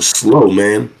counts were slow,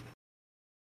 man.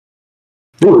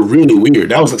 They were really weird.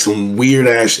 That was like some weird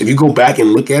ass. If you go back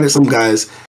and look at it, some guys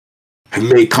have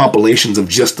made compilations of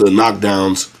just the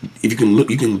knockdowns. If you can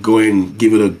look, you can go ahead and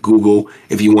give it a Google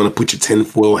if you want to put your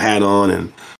tinfoil hat on,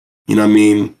 and you know what I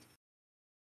mean.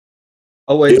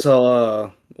 I'll wait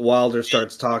till Wilder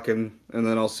starts talking, and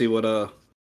then I'll see what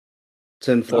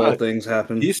tinfoil things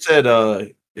happen. He said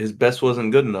his best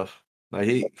wasn't good enough. Like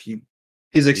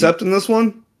he's accepting this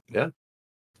one. Yeah.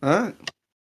 All right.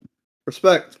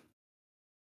 Respect.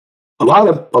 A lot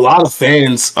of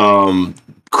fans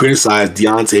criticized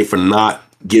Deontay for not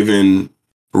giving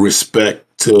respect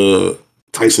to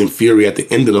Tyson Fury at the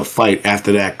end of the fight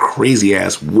after that crazy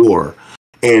ass war.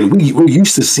 And we're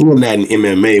used to seeing that in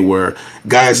MMA where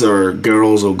guys or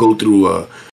girls will go through a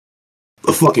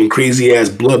fucking crazy ass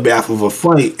bloodbath of a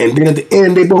fight, and then at the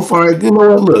end they both are like, you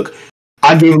know what, look,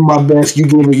 I gave it my best, you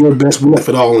gave it your best, we left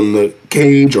it all in the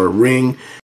cage or ring.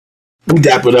 We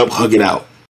dap it up, hug it out.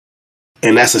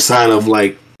 And that's a sign of,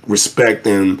 like, respect,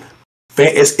 and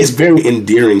it's very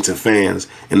endearing to fans.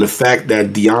 And the fact that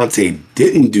Deontay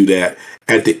didn't do that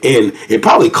at the end, it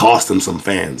probably cost him some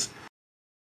fans.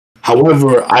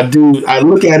 However, I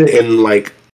look at it and,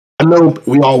 like, I know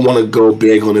we all want to go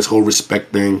big on this whole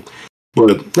respect thing,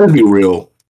 but let's be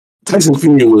real. Tyson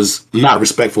Fury was not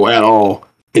respectful at all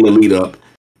in the lead up,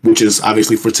 which is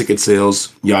obviously for ticket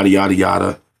sales, yada, yada,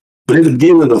 yada. But at the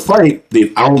beginning of the fight,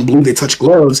 I don't believe they touched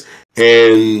gloves,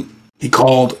 and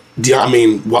Fury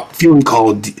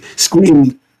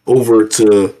screamed over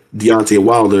to Deontay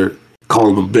Wilder,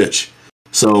 calling him a bitch.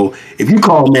 So if you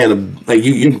call a man like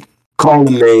you call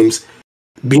him names,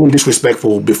 being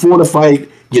disrespectful before the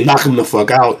fight, you knock him the fuck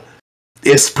out.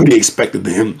 It's pretty expected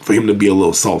for him to be a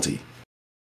little salty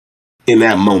in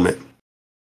that moment.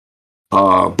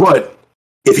 But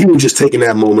if he was just taking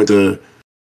that moment to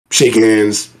shake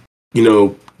hands,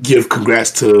 give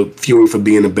congrats to Fury for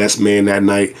being the best man that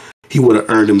night, he would have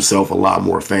earned himself a lot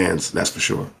more fans. That's for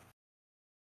sure.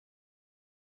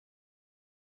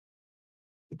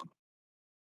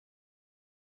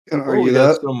 We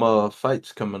got some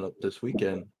fights coming up this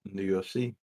weekend in the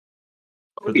UFC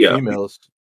for the females.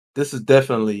 This is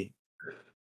definitely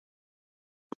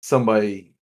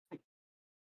somebody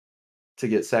to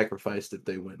get sacrificed if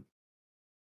they win.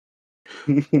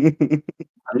 And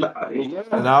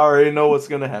I already know what's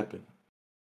gonna happen.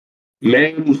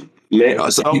 Man,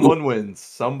 if someone wins,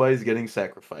 somebody's getting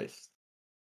sacrificed.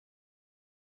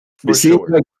 For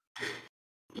sure.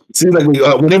 Seems like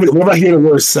whenever I hear the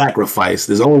word sacrifice,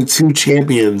 there's only 2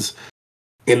 champions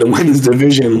in the women's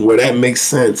division where that makes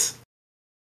sense.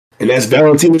 And that's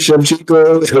Valentina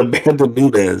Shevchenko and Amanda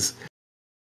Nunes.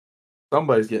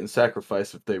 Somebody's getting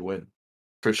sacrificed if they win.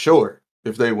 For sure.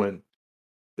 If they win,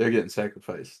 they're getting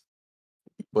sacrificed.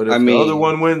 But if the other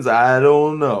one wins, I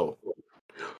don't know.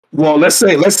 Well, let's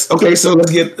break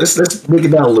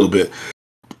it down a little bit.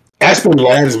 Aspen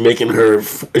Ladd is making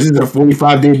is it her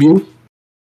 45 debut?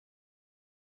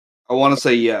 I want to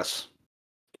say yes.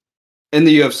 In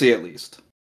the UFC, at least.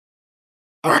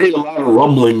 I heard a lot of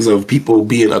rumblings of people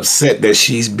being upset that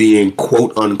she's being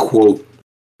quote unquote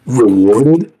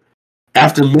rewarded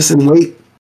after missing weight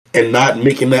and not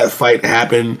making that fight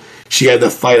happen. She had the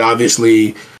fight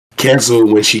obviously canceled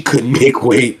when she couldn't make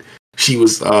weight. She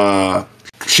was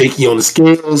shaky on the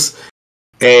scales,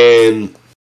 and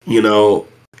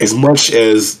as much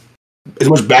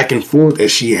back and forth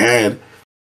as she had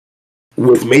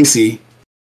with Macy,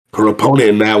 her opponent,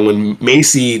 in that when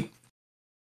Macy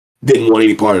didn't want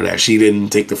any part of that. She didn't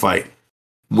take the fight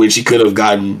when she could have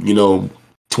gotten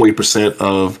 20%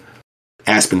 of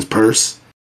Aspen's purse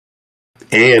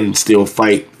and still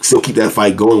keep that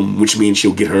fight going, which means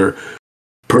she'll get her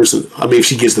person. I mean, if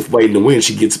she gets the fight and the win,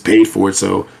 she gets paid for it.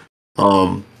 So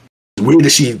weird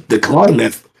that she declined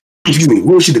that.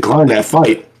 Weird she declined that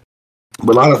fight.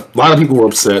 But a lot of people were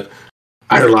upset.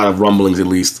 I heard a lot of rumblings, at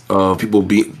least, of people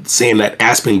saying that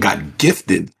Aspen got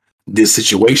gifted this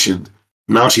situation.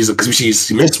 Now she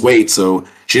missed weight, so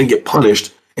she didn't get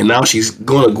punished, and now she's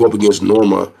going to go up against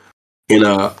Norma in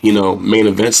a main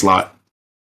event slot.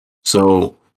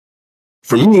 So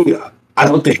for me, I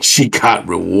don't think she got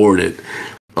rewarded.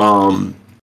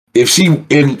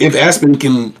 If Aspen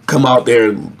can come out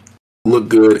there, look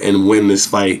good, and win this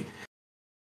fight,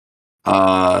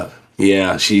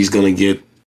 she's gonna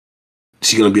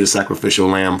be the sacrificial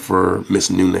lamb for Miss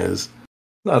Nunes.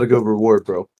 Not a good reward,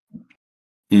 bro.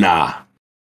 Nah.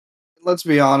 Let's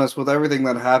be honest, with everything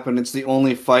that happened, it's the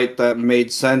only fight that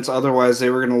made sense. Otherwise,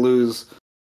 they were going to lose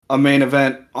a main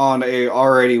event on a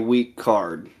already weak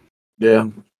card. Yeah.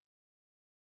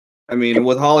 I mean,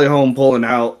 with Holly Holm pulling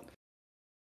out,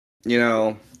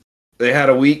 they had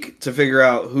a week to figure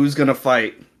out who's going to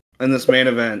fight in this main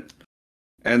event.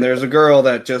 And there's a girl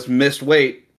that just missed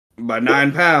weight by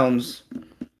 9 pounds,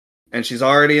 and she's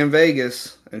already in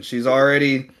Vegas, and she's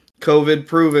already COVID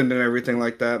proven and everything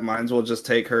like that. Might as well just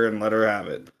take her and let her have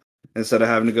it instead of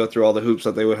having to go through all the hoops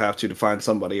that they would have to find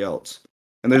somebody else.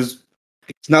 And it's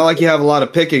not like you have a lot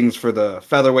of pickings for the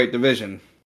featherweight division.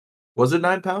 Was it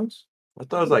 9 pounds? I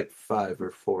thought it was like 5 or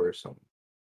 4 or something.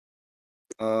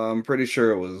 I'm pretty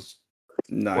sure it was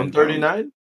 9.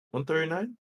 139?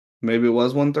 139? Maybe it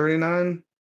was 139?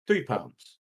 3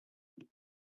 pounds.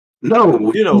 No.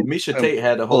 Misha Tate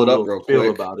had a whole little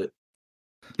feel about it.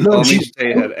 No, Misha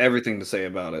Tate had everything to say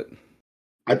about it.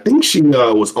 I think she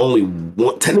was only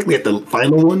technically at the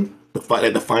final one,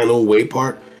 at the final weight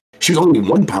part. She was only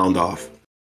 1 pound off.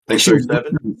 Like she was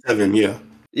 7, yeah.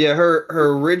 Yeah, her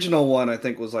original one I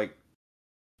think was like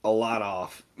a lot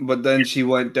off, but then she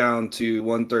went down to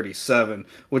 137,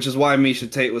 which is why Misha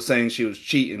Tate was saying she was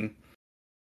cheating.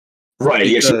 Right,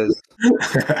 because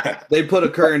they put a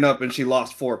curtain up and she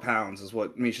lost 4 pounds, is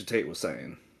what Misha Tate was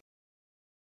saying.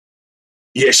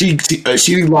 Yeah, she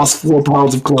lost 4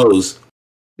 pounds of clothes.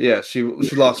 Yeah, she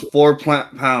lost 4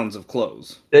 pounds of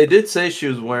clothes. They did say she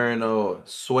was wearing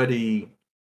sweaty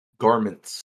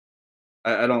garments.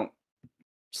 I don't.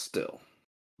 Still,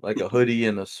 like a hoodie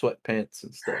and a sweatpants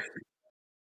and stuff.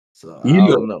 So I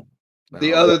don't know.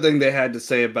 The other thing they had to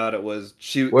say about it was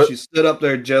she stood up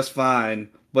there just fine,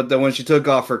 but then when she took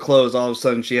off her clothes, all of a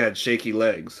sudden she had shaky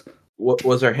legs. What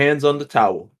was her hands on the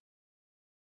towel?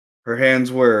 Her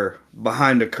hands were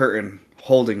behind a curtain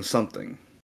holding something,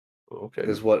 Okay.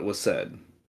 is what was said.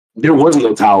 There was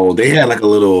no towel. They had like a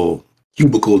little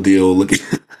cubicle deal looking.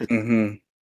 Mm-hmm.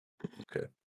 Okay.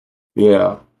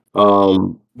 Yeah.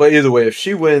 But either way, if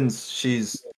she wins,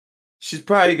 she's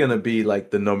probably gonna be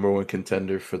like the number one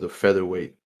contender for the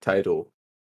featherweight title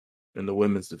in the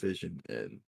women's division,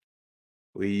 and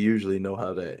we usually know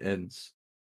how that ends.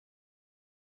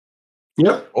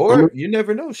 Yeah. Or you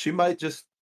never know, she might just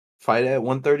fight at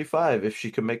 135 if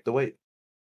she can make the weight.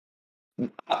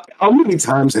 How many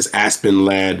times has Aspen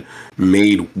Ladd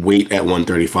made weight at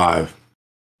 135?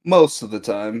 Most of the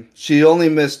time. She only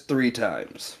missed 3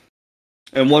 times.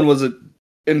 And one was at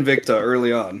Invicta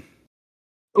early on.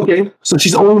 Okay, so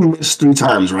she's only missed 3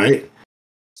 times, right?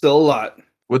 Still a lot.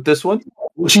 With this one?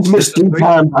 Well, she's missed 3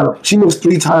 times. She missed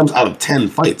 3 times out of 10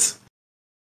 fights.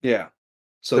 Yeah.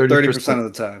 So 30%. 30% of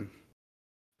the time.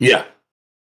 Yeah.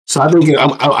 So I think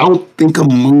I don't think a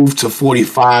move to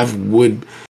 45 would.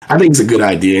 I think it's a good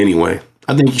idea anyway.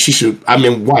 I think she should. I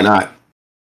mean, why not?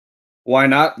 Why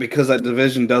not? Because that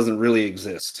division doesn't really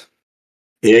exist.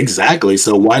 Exactly.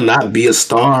 So why not be a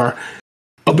star,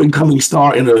 up and coming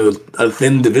star in a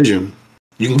thin division?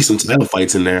 You can get some title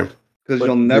fights in there. Because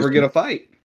you'll never get a fight.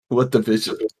 What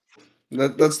division?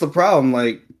 That's the problem.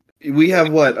 Like, we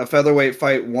have a featherweight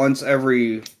fight once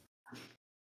every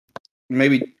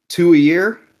maybe 2 a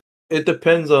year? It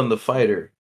depends on the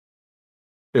fighter.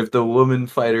 If the woman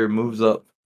fighter moves up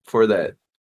for that.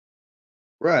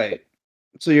 Right.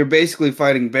 So you're basically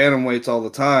fighting bantamweights all the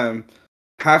time.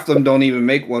 Half of them don't even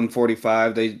make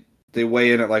 145. They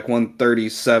weigh in at like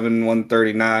 137,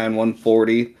 139,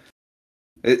 140.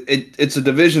 It's a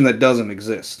division that doesn't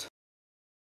exist.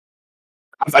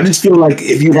 I just feel like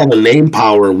if you have a name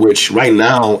power, which right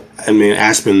now, I mean,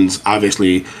 Aspen's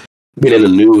obviously been in the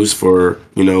news for,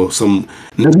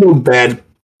 there's no bad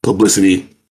publicity,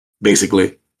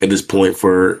 basically, at this point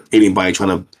for anybody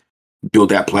trying to build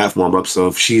that platform up. So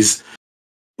if she's,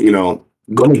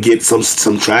 going to get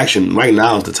some traction right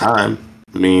now at the time,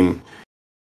 I mean,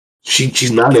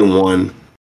 she's 9-1,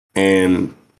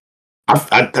 and I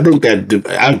think that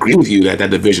I agree with you that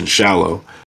division's shallow,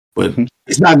 but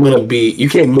it's not going to be. You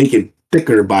can't make it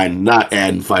thicker by not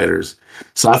adding fighters.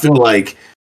 So I feel like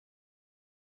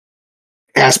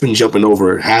Aspen jumping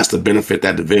over has to benefit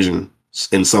that division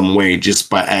in some way just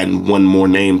by adding one more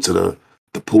name to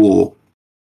the pool.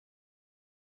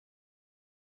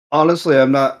 Honestly,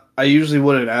 I usually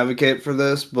wouldn't advocate for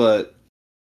this, but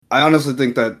I honestly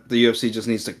think that the UFC just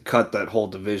needs to cut that whole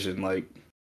division. Like,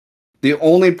 the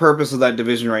only purpose of that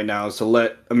division right now is to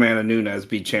let Amanda Nunes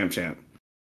be champ.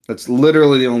 That's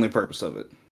literally the only purpose of it.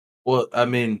 Well, I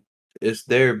mean, it's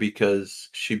there because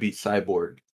she beat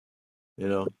Cyborg,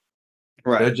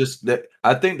 Right.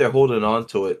 I think they're holding on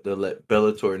to it to let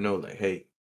Bellator know, like, hey,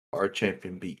 our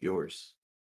champion beat yours.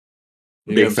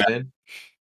 You know what I'm saying?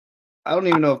 I don't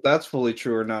even know if that's fully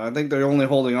true or not. I think they're only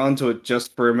holding on to it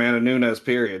just for Amanda Nunes,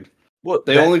 period. Well,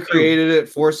 they only created it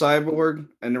for Cyborg,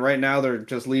 and right now they're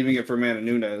just leaving it for Amanda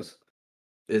Nunes.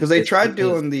 Because they tried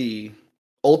doing the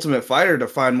Ultimate Fighter to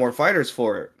find more fighters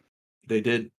for it. They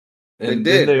did. And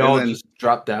they did. They all just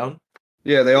dropped down?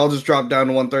 Yeah, they all just dropped down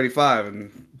to 135,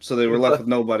 and so they were left with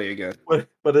nobody again. But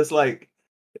it's like,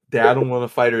 I don't want a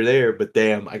fighter there, but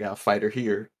damn, I got a fighter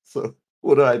here. So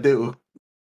what do I do?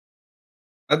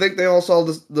 I think they all saw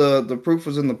the proof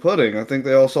was in the pudding. I think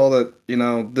they all saw that,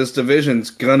 this division's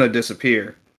gonna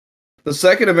disappear. The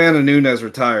second Amanda Nunes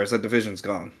retires, that division's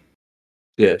gone.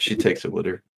 Yeah, she takes it with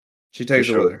her. She takes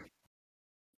it with her.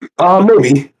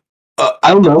 Maybe.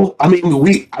 I don't know. I mean,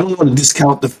 I don't want to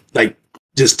discount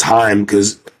just time,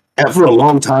 because for a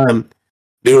long time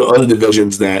there were other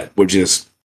divisions that were just,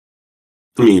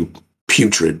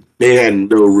 putrid. They had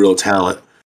no real talent.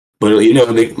 But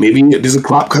maybe there's a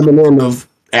crop coming in of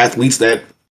athletes that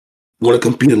want to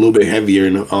compete a little bit heavier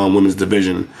in the women's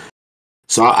division.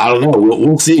 So I don't know.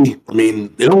 We'll see. I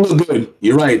mean, it don't look good.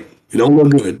 You're right. It don't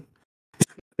look good.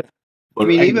 But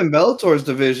even Bellator's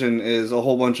division is a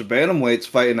whole bunch of bantamweights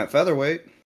fighting at featherweight.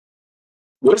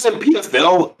 What is it,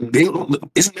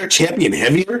 PFL? Isn't their champion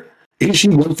heavier? Isn't she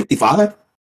 155?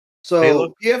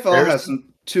 So PFL has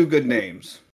two good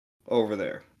names over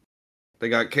there. They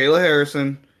got Kayla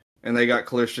Harrison and they got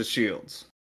Clarissa Shields.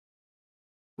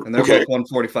 And they're both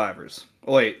 145ers.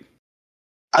 Oh, wait.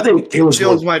 I think Kayla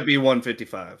Shields might be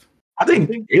 155. I think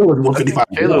Kayla's 155.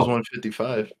 Kayla's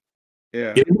 155.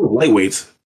 Yeah. They're lightweights.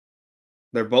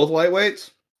 They're both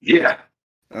lightweights? Yeah.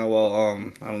 Oh,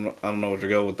 well, I don't know where to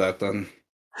go with that then.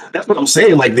 That's what I'm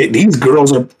saying. Like, these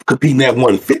girls are competing at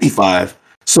 155.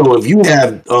 So if you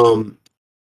have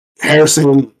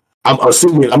Harrison I'm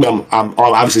assuming. I mean, I'm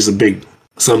obviously it's a big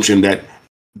assumption that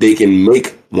they can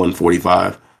make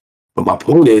 145. But my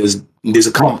point is, there's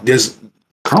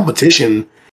competition.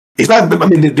 It's not. I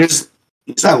mean, there's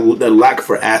it's not a lack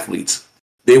for athletes.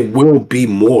 There will be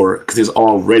more because there's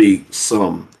already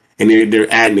some, and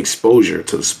they're adding exposure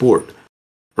to the sport,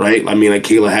 right? I mean, like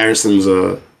Kayla Harrison's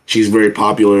she's very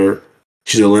popular.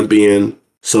 She's an Olympian,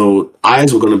 so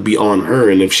eyes were going to be on her,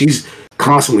 and if she's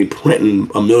constantly printing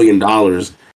 $1 million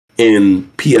in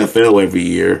PFL every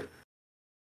year,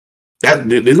 that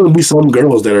there's going to be some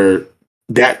girls that are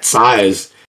that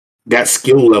size, that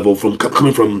skill level from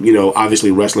coming from obviously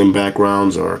wrestling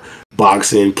backgrounds or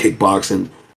boxing, kickboxing,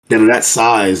 that are that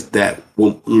size that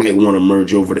might want to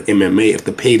merge over to MMA if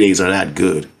the paydays are that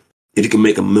good. If you can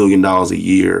make $1 million a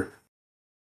year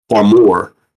or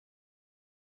more,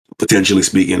 potentially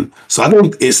speaking. So I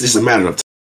think it's just a matter of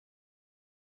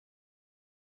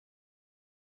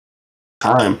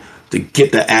time to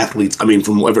get the athletes. I mean,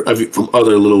 from from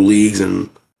other little leagues and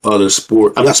other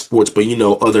sport. I'm not sports, but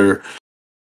other.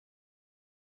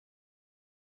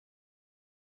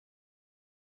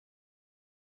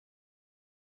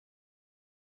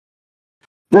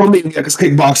 Well, maybe because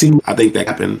kickboxing, I think that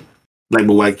happened.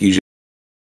 Like you just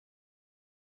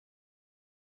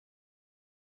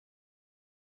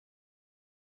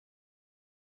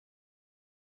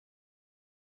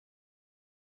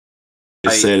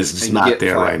said, it's just not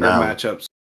there right now. Matchups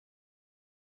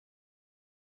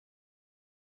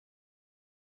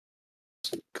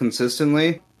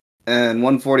consistently, and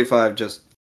 145 just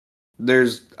they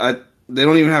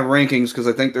don't even have rankings because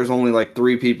I think there's only like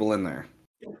 3 people in there.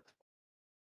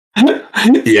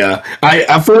 Yeah,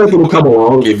 I feel like it'll come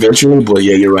along eventually, but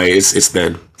yeah, you're right. It's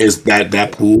then it's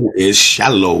that pool is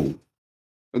shallow.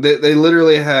 They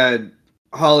literally had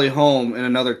Holly Holm in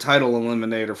another title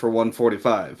eliminator for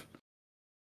 145.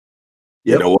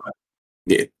 You know what?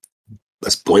 Yeah,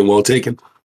 that's point well taken.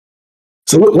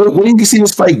 So when do you see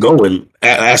this fight going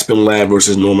at Aspen Ladd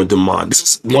versus Norma Dumont?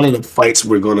 This is one of the fights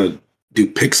we're gonna do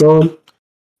picks on.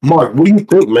 Mark, what do you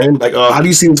think, man? Like, how do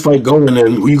you see this fight going, and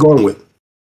who are you going with?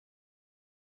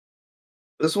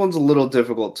 This one's a little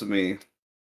difficult to me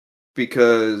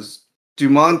because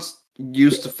Dumont's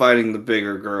used to fighting the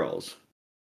bigger girls.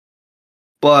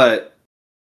 But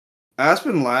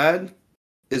Aspen Ladd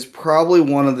is probably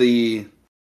one of the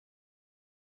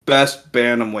best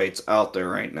bantamweights out there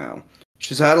right now.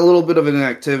 She's had a little bit of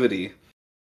inactivity,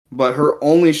 but her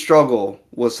only struggle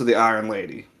was to the Iron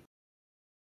Lady,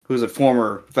 who's a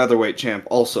former featherweight champ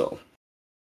also.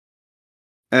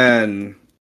 And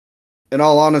in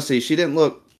all honesty, she didn't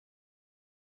look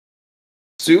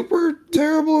super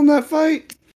terrible in that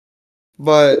fight,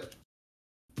 but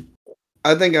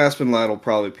I think Aspen Ladd will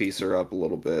probably piece her up a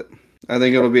little bit. I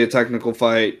think it'll be a technical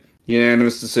fight,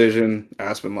 unanimous decision,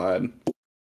 Aspen Ladd.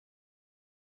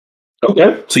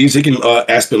 Okay, so you're taking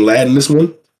Aspen Ladd in this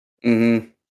one? Mm-hmm.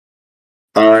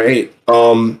 All right.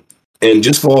 And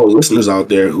just for all the listeners out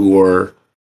there who are,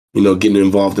 getting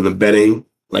involved in the betting,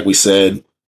 like we said,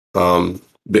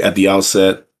 at the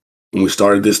outset, when we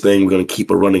started this thing, we're going to keep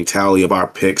a running tally of our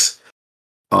picks,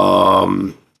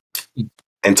 and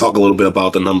talk a little bit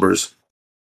about the numbers.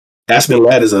 Aspen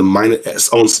Ladd is a minus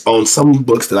on some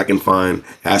books that I can find.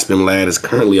 Aspen Ladd is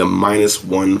currently a minus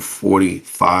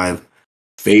 145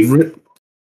 favorite.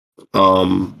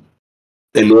 And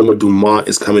Norma Dumont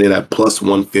is coming in at plus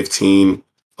 115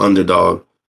 underdog.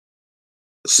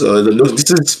 So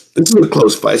this is a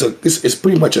close fight. So it's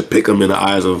pretty much a pick 'em in the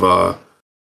eyes of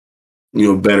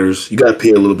bettors. You got to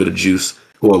pay a little bit of juice,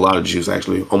 or a lot of juice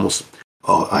actually, almost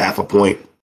a half a point.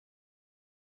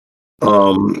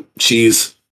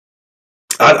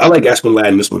 I like Aspen Ladd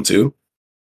in this one too,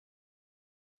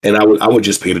 and I would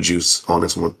just pay the juice on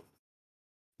this one,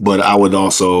 but I would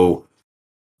also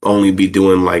only be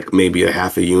doing like maybe a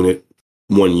half a unit,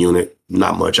 1 unit,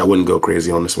 not much. I wouldn't go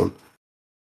crazy on this one.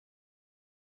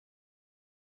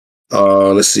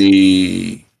 Let's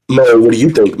see. Mo, what do you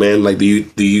think, man? Like, do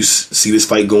you see this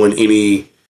fight going any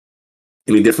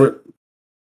different?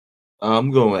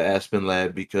 I'm going with Aspen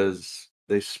Ladd because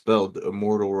they spelled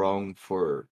immortal wrong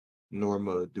for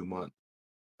Norma Dumont.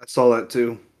 I saw that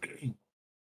too.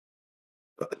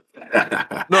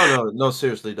 No,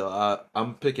 seriously though.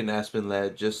 I'm picking Aspen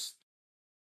Ladd just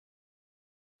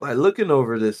by looking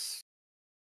over this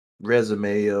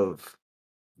resume of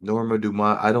Norma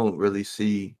Dumont. I don't really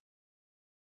see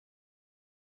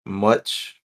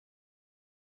much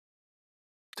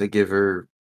to give her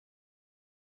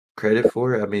credit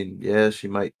for. I mean, yeah, she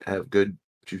might have good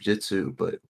jiu-jitsu,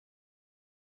 but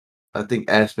I think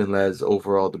Aspen Ladd's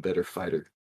overall the better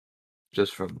fighter,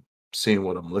 just from seeing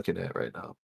what I'm looking at right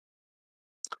now.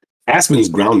 Aspen's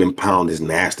ground and pound is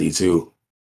nasty too.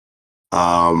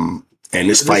 And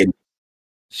this fight,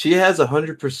 she has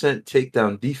 100%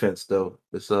 takedown defense though.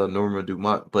 It's Norma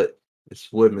Dumont, but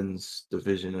it's women's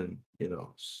division, and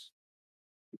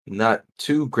not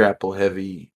too grapple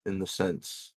heavy in the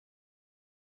sense.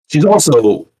 She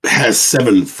also has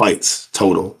 7 fights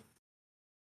total.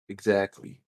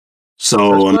 Exactly.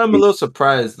 So I'm a little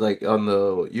surprised. Like on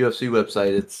the UFC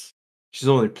website, she's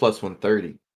only plus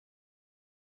 130.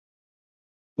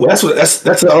 Well,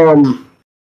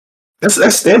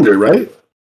 that's standard, right?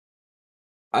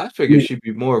 I figured she'd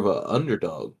be more of an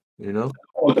underdog.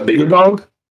 Oh, the bigger dog.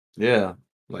 Yeah,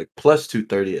 like plus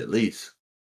 230 at least.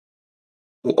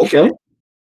 Okay.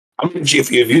 I mean,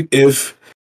 if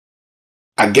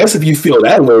I guess if you feel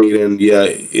that way, then yeah,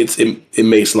 it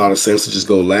makes a lot of sense to just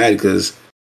go Ladd, because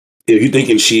if you're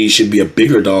thinking she should be a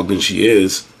bigger dog than she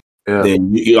is,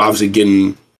 then you're obviously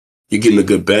getting a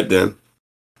good bet. Then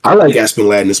I like Aspen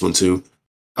Ladd in this one too.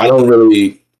 I don't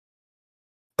really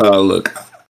look.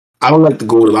 I don't like to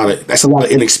go with that's a lot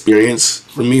of inexperience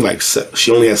for me. Like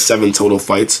she only has 7 total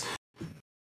fights.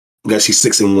 That she's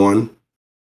 6-1.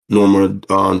 Norma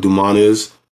Dumont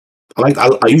is.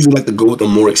 I usually like to go with the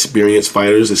more experienced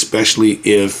fighters, especially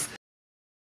if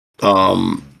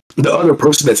the other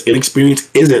person that's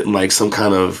inexperienced isn't like some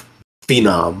kind of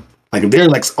phenom. Like if they're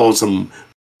like on some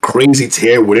crazy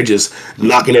tear where they're just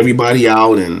knocking everybody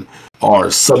out and are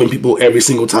subbing people every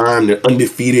single time, they're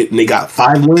undefeated and they got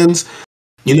 5 wins.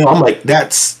 I'm like,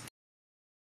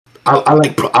 I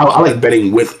like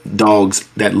betting with dogs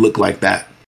that look like that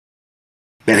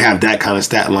have that kind of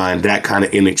stat line, that kind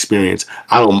of inexperience.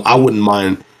 I wouldn't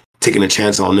mind taking a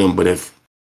chance on them. But if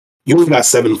you only got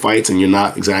 7 fights and you're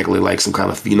not exactly like some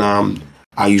kind of phenom,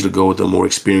 I usually go with a more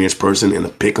experienced person and a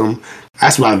pick 'em.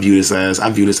 That's what I view this as. I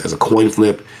view this as a coin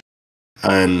flip.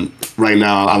 And right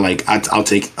now, I'll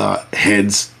take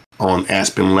heads on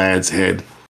Aspen Ladd's head.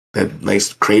 That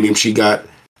nice cranium she got.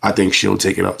 I think she'll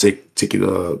take it up, take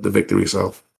the victory.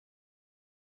 So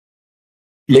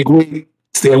make way,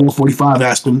 stay at 145,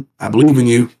 Aspen. I believe in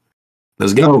you.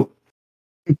 Let's go.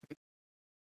 You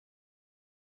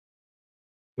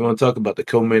want to talk about the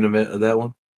co-main event of that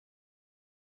one?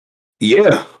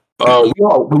 Yeah. We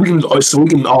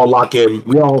can all lock in.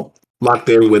 We all locked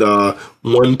in with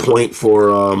 1 point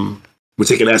for we're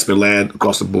taking Aspen Ladd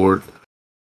across the board.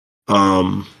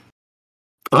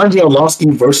 Andrei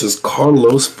Arlovski versus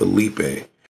Carlos Felipe.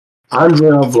 Andrei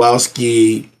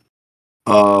Arlovski,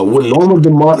 what Norma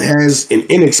Dumont has in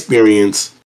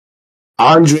inexperience,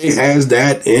 Andre has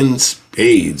that in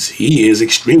spades. He is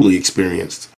extremely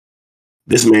experienced.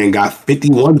 This man got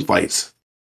 51 fights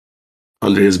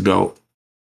under his belt.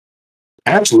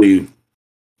 Actually,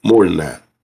 more than that.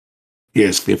 He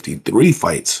has 53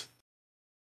 fights.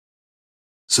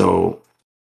 So,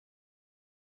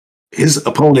 his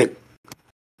opponent,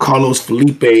 Carlos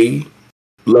Felipe,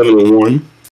 11-1.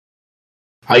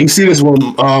 How you see this one,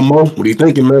 Mo? What are you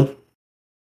thinking, man?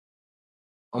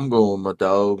 I'm going with my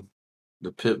dog,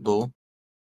 the Pitbull.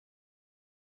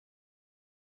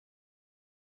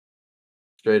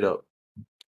 Straight up.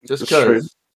 Just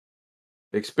because.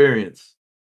 Experience.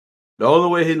 The only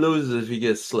way he loses is if he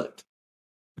gets slept.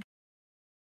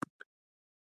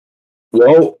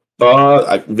 Well,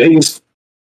 Vegas,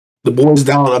 the boys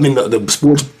down. I mean, the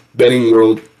sports betting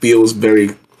world feels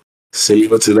very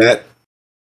similar to that.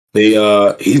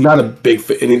 He's not a big.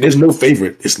 There's no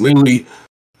favorite. It's literally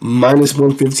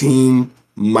 -115,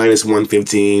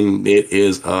 -115. It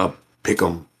is a pick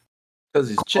 'em. Because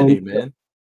he's chinny, man.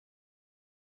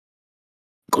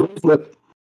 Flip.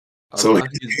 So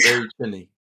he's very chinny.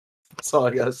 That's all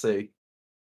I gotta say.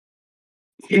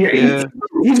 Yeah.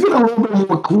 He's been a little bit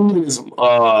more clean in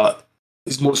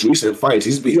his most recent fights.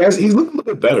 He's looking a little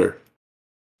bit better.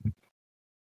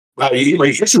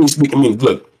 History speaking, I mean,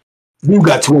 look, you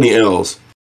got 20 L's,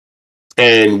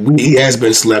 and he has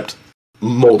been slept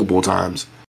multiple times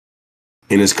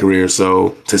in his career.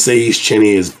 So to say he's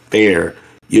chinny is fair.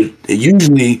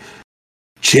 Usually,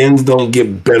 chins don't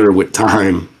get better with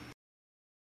time.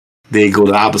 They go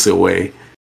the opposite way.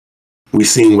 We've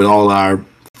seen with all our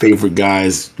favorite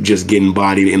guys just getting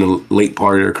bodied in the late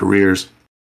part of their careers.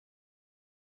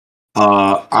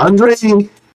 Andre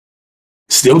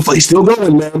still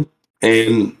going, man.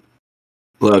 And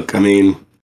look, I mean,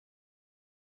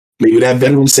 maybe that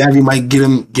veteran savvy might get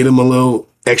him a little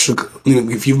extra,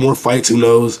 a few more fights. Who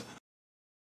knows?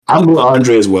 I'm going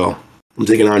Andre as well. I'm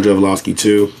taking Andrei Arlovski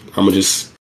too. I'm gonna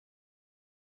just.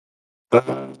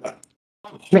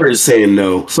 Heart is saying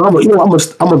no, so I'm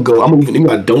gonna go. Even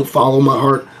if I don't follow my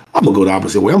heart, I'm gonna go the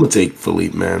opposite way. I'm gonna take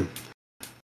Philippe, man.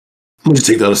 I'm gonna just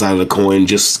take the other side of the coin,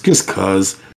 just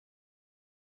cause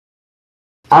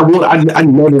I will.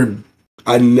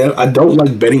 I don't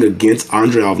like betting against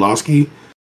Andre Arlovsky.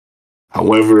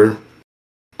 However,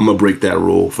 I'm gonna break that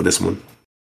rule for this one.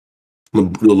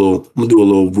 I'm gonna do a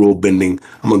little rule bending.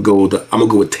 I'm gonna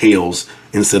go with tails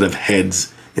instead of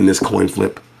heads in this coin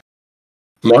flip.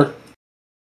 Mark?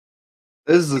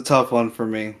 This is a tough one for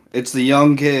me. It's the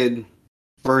young kid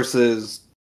versus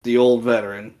the old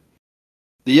veteran.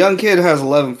 The young kid has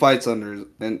 11 fights under,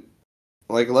 and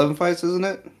like 11 fights, isn't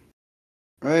it?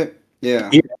 Right? Yeah.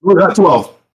 Yeah, we got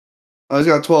 12. Oh, he's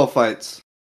got 12 fights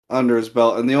under his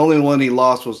belt, and the only one he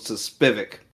lost was to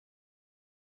Spivak.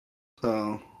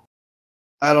 So,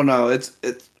 I don't know.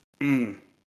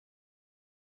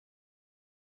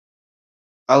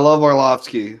 I love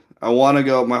Arlovsky. I want to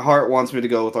go. My heart wants me to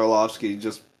go with Arlovsky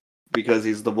just because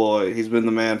he's the boy. He's been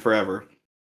the man forever.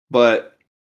 But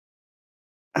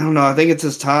I don't know. I think it's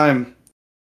his time.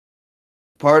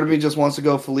 Part of me just wants to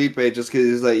go Felipe just because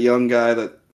he's that young guy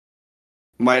that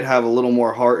might have a little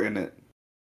more heart in it.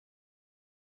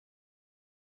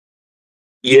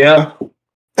 Yeah,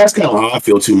 that's kind of how I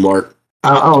feel too, Mark.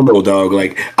 I don't know, dog.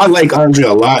 Like I like Andre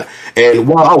a lot, and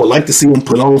while I would like to see him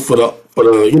put on for the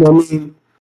you know what I mean,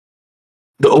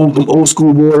 the old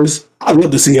school boys, I'd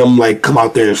love to see him like come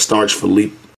out there and starch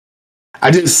Philippe.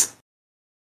 I just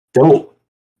don't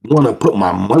want to put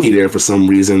my money there for some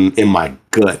reason in my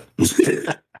gut.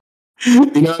 You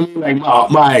know what I mean?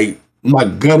 Like my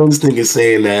gut instinct is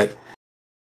saying that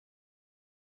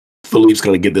Philippe's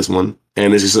gonna get this one,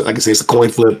 and it's just like I say, it's a coin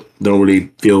flip. I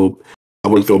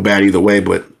wouldn't feel bad either way,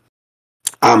 but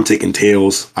I'm taking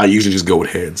tails. I usually just go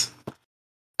with heads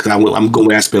because I'm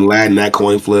going Aspen Ladd in that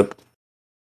coin flip.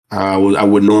 I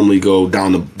would normally go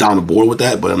down the board with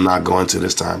that, but I'm not going to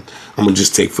this time. I'm gonna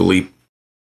just take Philippe.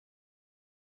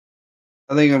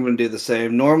 I think I'm going to do the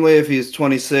same. Normally, if he's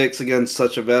 26 against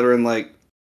such a veteran like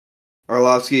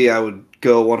Arlovsky, I would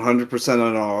go 100%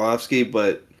 on Arlovsky,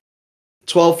 but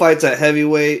 12 fights at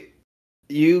heavyweight,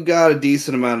 you got a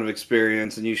decent amount of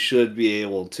experience, and you should be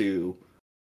able to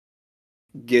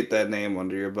get that name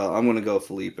under your belt. I'm going to go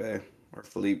Felipe or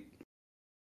Philippe.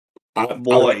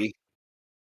 Boy.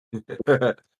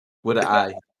 With an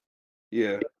I.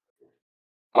 Yeah.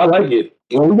 I like it.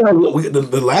 Well, we got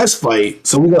the last fight,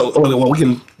 so we got. Well, we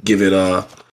can give it.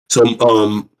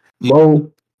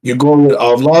 Mo, you're going with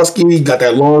Arlovsky. Got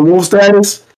that lone wolf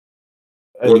status.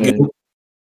 Hey, man, I'm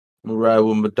gonna ride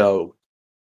with my dog.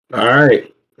 All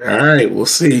right. We'll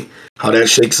see how that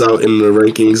shakes out in the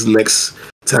rankings next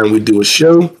time we do a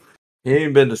show. He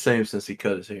ain't been the same since he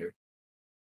cut his hair.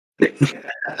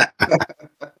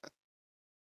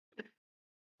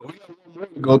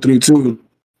 Go through too.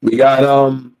 We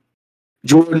got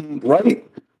Jordan Wright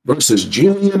versus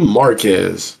Julian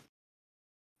Marquez.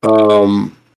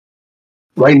 Right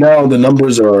now the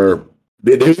numbers are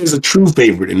there is a true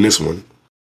favorite in this one.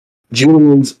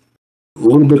 Julian's a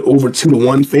little bit over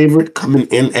 2-1 favorite, coming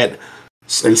in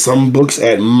some books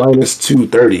at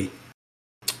 -230,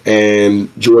 and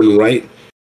Jordan Wright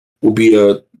will be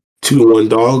a 2-1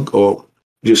 dog, or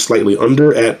just slightly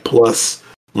under at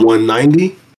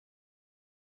 +190.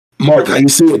 Mark, how you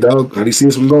see it, dog? How do you see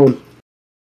this one going?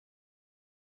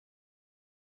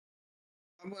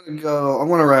 I'm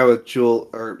gonna ride with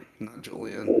not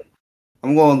Julian.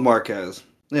 I'm going with Marquez.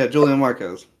 Yeah, Julian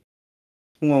Marquez.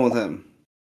 I'm going with him.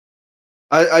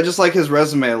 I just like his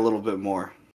resume a little bit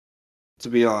more, to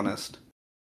be honest.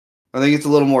 I think it's a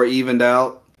little more evened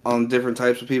out on different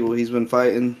types of people he's been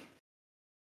fighting.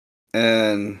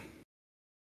 And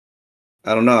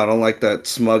I don't know, I don't like that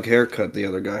smug haircut the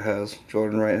other guy has,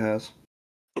 Jordan Wright has.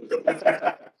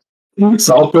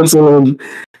 So I'll pencil in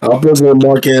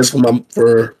Marquez for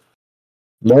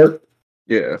Mark.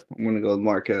 Yeah, I'm gonna go with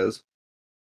Marquez.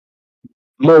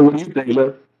 Mo, what do you think, man?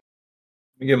 Let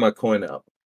me get my coin out.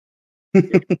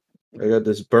 I got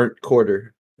this burnt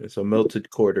quarter. It's a melted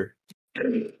quarter.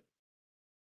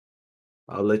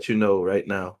 I'll let you know right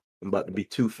now. I'm about to be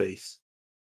Two-Face.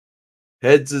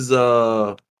 Heads is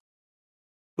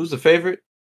who's the favorite?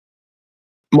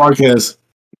 Marquez.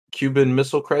 Cuban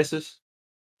Missile Crisis?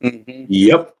 Mm-hmm.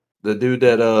 Yep. The dude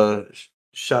that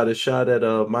shot his shot at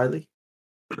Miley?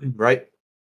 Right?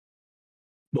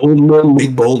 Bold men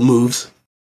make bold moves.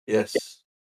 Yes.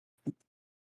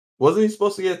 Wasn't he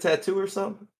supposed to get a tattoo or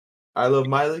something? I love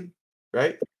Miley,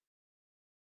 right?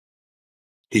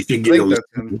 He should I get think him.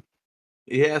 that's him.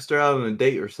 He asked her out on a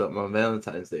date or something on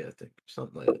Valentine's Day, I think.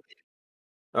 Something like that.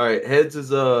 All right, heads is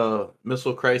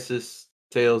Missile Crisis.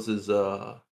 Tails is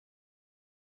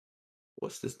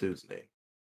what's this dude's name?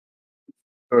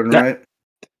 Jordan Wright.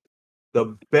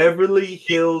 The Beverly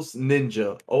Hills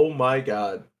Ninja. Oh my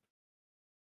god.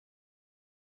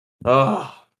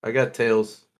 I got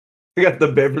Tails. I got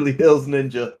the Beverly Hills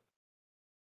Ninja.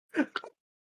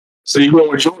 So you going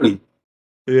with Jordan?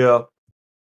 Yeah.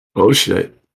 Oh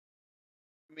shit.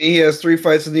 He has 3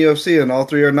 fights in the UFC, and all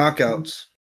 3 are knockouts.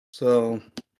 So,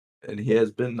 And he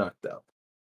has been knocked out.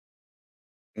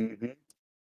 mhm.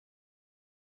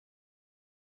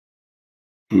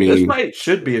 I This mean, fight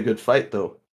should be a good fight,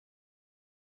 though.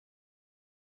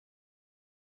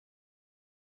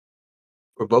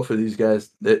 For both of these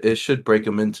guys, it should break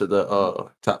them into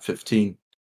the top 15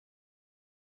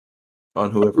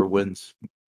 on whoever wins.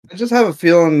 I just have a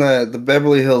feeling that the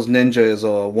Beverly Hills Ninja is a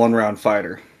 1-round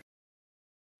fighter.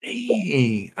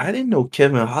 Dang, I didn't know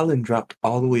Kevin Holland dropped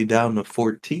all the way down to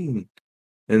 14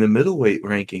 in the middleweight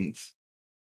rankings.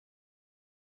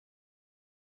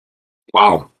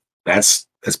 wow, that's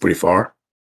pretty far.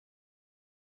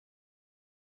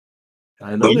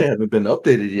 I know they haven't been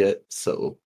updated yet,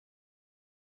 so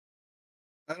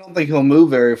I don't think he'll move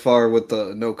very far with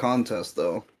the no contest,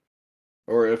 though.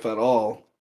 Or if at all.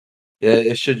 yeah,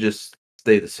 it should just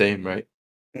stay the same, right?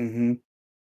 Mm-hmm.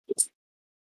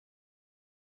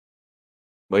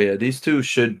 But yeah, these two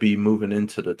should be moving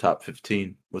into the top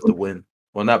 15 with the win.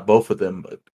 Well, not both of them,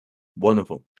 but one of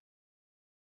them.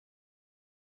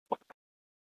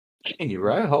 Dang,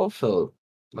 Uriah Hall felt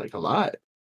like a lot.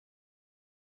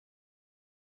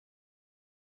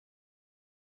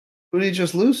 Who did he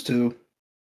just lose to?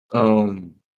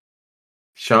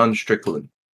 Sean Strickland.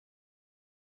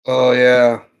 Oh,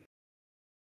 yeah.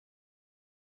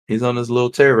 He's on his little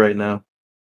tear right now.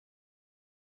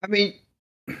 I mean,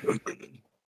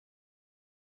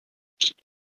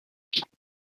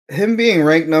 him being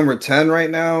ranked number 10 right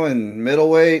now in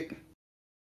middleweight,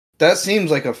 that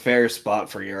seems like a fair spot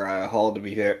for Uriah Hall, to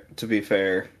be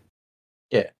fair.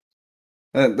 Yeah.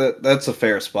 That's a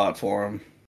fair spot for him.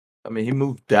 I mean, he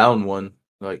moved down one,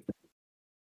 like,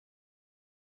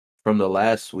 from the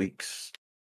last week's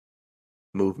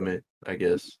movement, I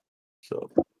guess. So,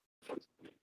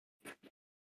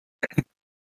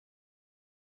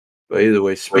 but either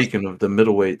way, speaking of the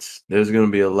middleweights, there's going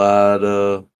to be a lot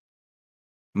of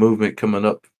movement coming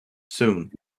up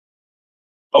soon.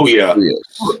 Oh yeah.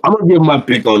 I'm gonna give my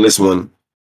pick on this one.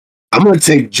 I'm gonna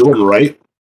take Jordan Wright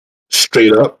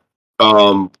straight up.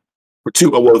 For two,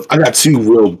 well, I got 2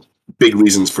 real big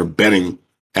reasons for betting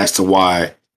as to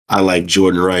why I like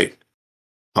Jordan Wright.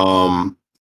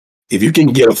 If you can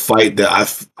get a fight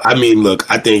that I mean, look,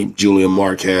 I think Julian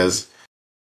Marquez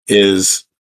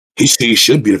he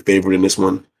should be the favorite in this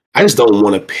one. I just don't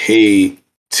want to pay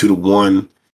 2-1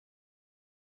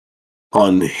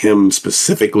 on him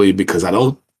specifically because I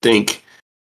don't think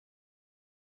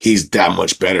he's that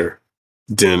much better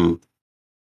than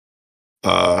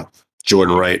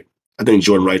Jordan Wright. I think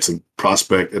Jordan Wright's a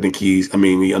prospect. I know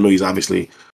he's obviously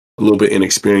a little bit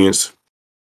inexperienced,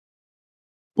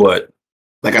 but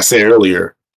like I said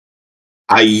earlier,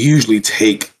 I usually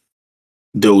take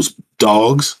those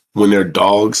dogs when they're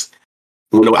dogs.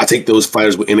 When I take those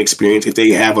fighters with inexperience, if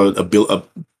they have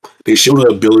they show the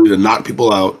ability to knock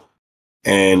people out,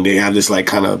 and they have this like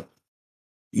kind of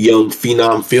young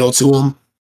phenom feel to them,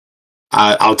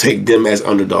 I'll take them as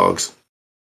underdogs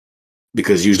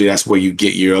because usually that's where you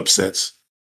get your upsets.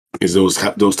 Is those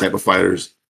type of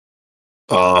fighters.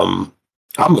 I'm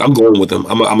going with them.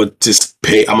 I'm gonna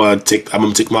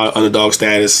take my underdog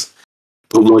status,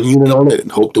 put 1 unit on it,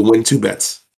 and hope to win 2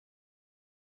 bets.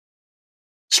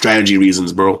 Strategy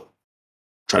reasons, bro.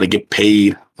 Try to get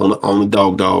paid on the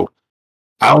dog.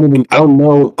 I don't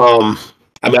know. I'm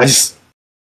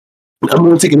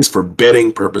really taking this for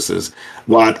betting purposes.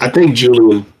 Well, I think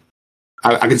Julian,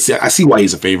 I see why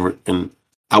he's a favorite, and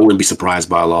I wouldn't be surprised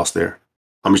by a loss there.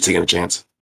 I'm just taking a chance.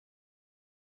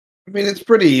 I mean, it's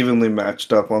pretty evenly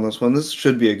matched up on this one. This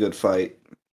should be a good fight.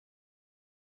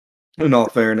 In all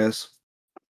fairness.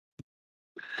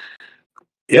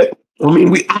 Yep. I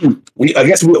mean, I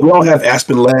guess we all have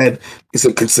Aspen Ladd. It's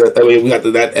a consent. I mean, we got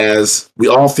that as we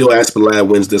all feel Aspen Ladd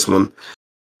wins this one.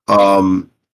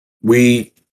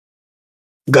 We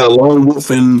got a Lone Wolf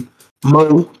and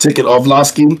Mo taking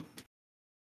Ovlosky, and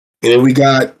then we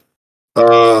got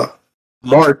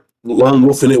Mark Lone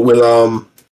Wolf in it with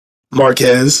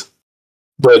Marquez,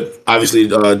 but obviously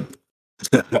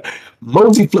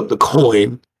Mosey flipped a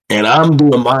coin, and I'm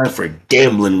doing mine for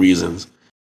gambling reasons.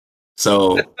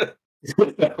 So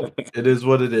it is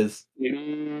what it is.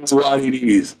 It's what it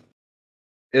is.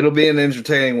 It'll be an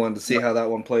entertaining one to see how that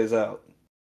one plays out.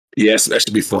 Yes, that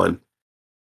should be fun.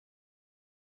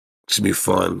 Should be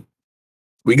fun.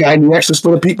 We got any extras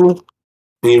for the people?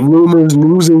 Any rumors,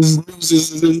 news,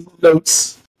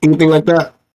 notes, anything like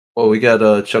that? Well, we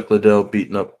got Chuck Liddell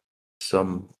beating up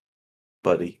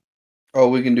somebody. Oh,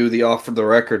 we can do the off the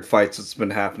record fights that's been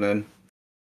happening.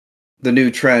 The new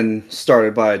trend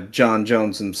started by John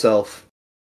Jones himself.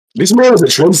 This man is a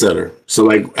trendsetter. So,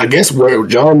 like, I guess where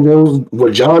John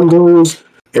goes,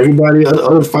 everybody,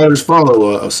 other fighters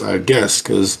follow us. I guess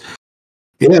because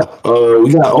yeah,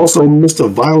 we got also Mr.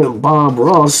 Violent Bob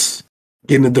Ross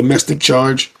getting a domestic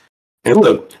charge. And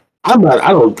look, I'm not. I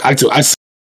don't. I say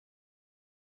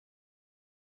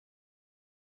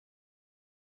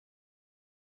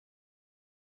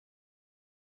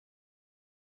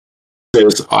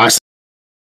this. I say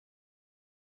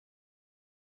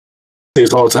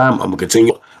this all the time. I'm gonna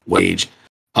continue. Wage.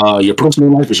 Your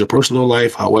personal life is your personal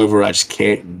life. However, I just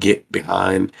can't get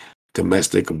behind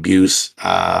domestic abuse.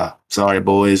 Sorry,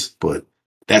 boys, but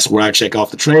that's where I check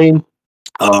off the train.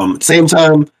 Same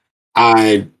time,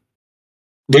 I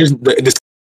there's this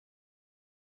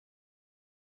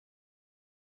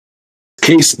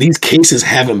case. These cases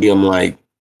haven't been like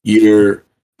you're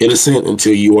innocent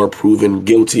until you are proven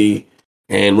guilty,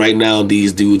 and right now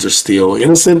these dudes are still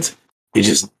innocent. It's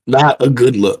just not a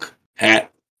good look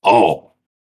at all.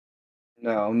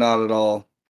 No, not at all.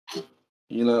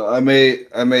 You know, I made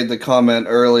the comment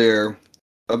earlier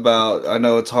about I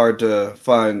know it's hard to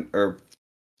find or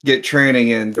get training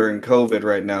in during COVID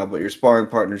right now, but your sparring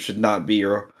partners should not be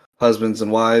your husbands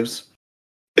and wives.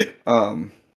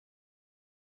 Um,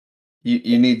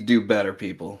 you need to do better,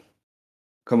 people.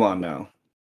 Come on now.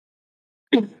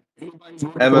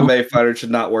 MMA fighters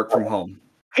should not work from home.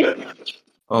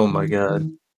 Oh my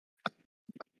god.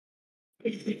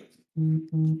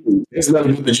 It's not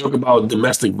even the joke about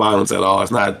domestic violence at all.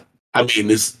 It's not. I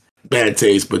mean, it's bad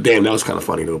taste, but damn, that was kind of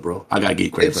funny though, bro. I gotta give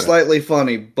you credit It's for that. slightly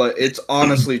funny, but it's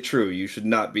honestly true. You should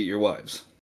not beat your wives.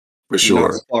 For Do not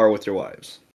sure. spar with your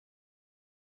wives.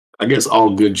 I guess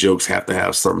all good jokes have to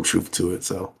have some truth to it.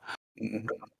 So, Mhm.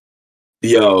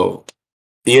 yo,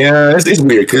 yeah, it's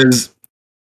weird because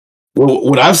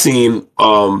what I've seen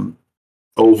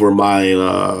over my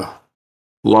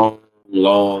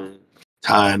long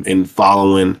time in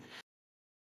following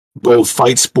both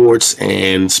fight sports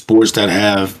and sports that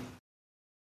have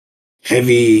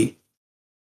heavy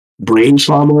brain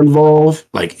trauma involved,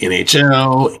 like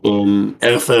NHL and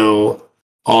NFL,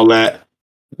 all that.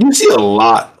 You see a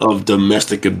lot of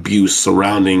domestic abuse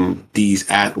surrounding these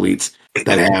athletes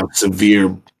that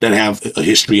have a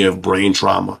history of brain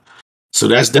trauma. So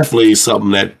that's definitely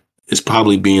something that is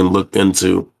probably being looked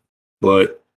into.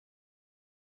 But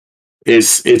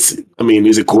it's I mean,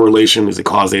 is it correlation? Is it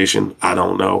causation? I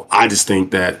don't know. I just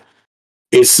think that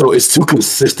it's too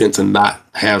consistent to not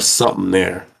have something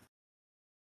there.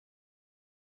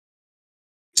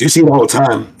 So you see it all the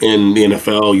time in the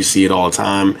NFL. You see it all the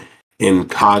time in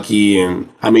hockey, and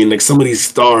I mean, like some of these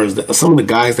stars, some of the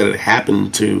guys that it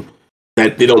happened to,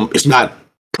 that they don't. It's not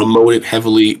promoted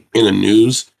heavily in the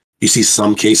news. You see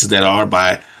some cases that are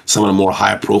by some of the more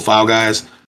high profile guys,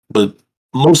 but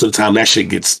most of the time that shit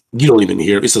gets you don't even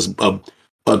hear. It's just a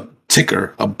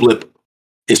ticker, a blip.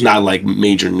 It's not like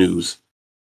major news,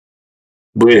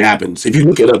 but it happens. If you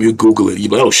look it up, you Google it, you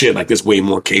be like, oh shit, like there's way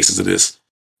more cases of this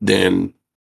than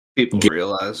People get.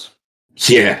 realize.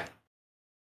 Yeah,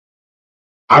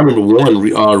 I remember one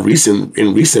recent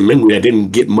memory that didn't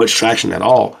get much traction at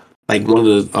all. Like one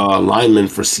of the linemen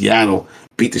for Seattle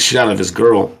beat the shit out of his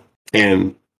girl,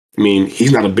 and I mean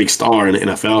he's not a big star in the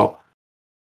NFL,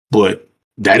 but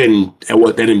that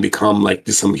didn't become like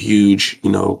just some huge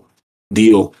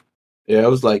deal. Yeah, it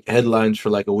was like headlines for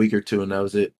like a week or two, and that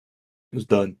was it. It was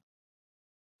done.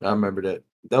 I remember that.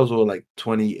 That was what, like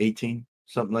 2018,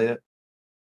 something like that.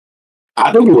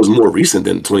 I think it was more recent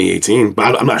than 2018,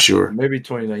 but I'm not sure. Maybe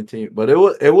 2019, but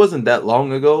it wasn't that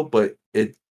long ago. But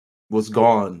it was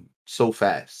gone so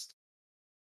fast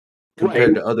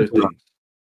compared to other things.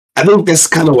 I think that's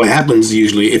kind of what happens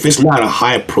usually. If it's not a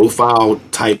high profile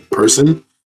type person,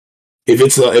 if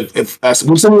it's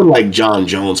when someone like John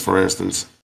Jones, for instance,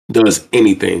 does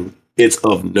anything, it's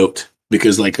of note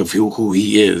because like of who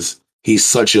he is. He's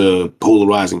such a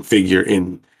polarizing figure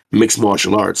in mixed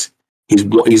martial arts. He's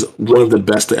one of the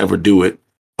best to ever do it,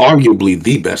 arguably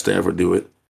the best to ever do it,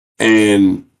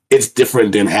 and it's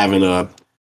different than having a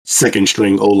second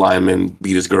string O lineman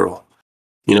beat his girl.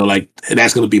 Like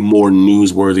that's going to be more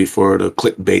newsworthy for the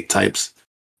clickbait types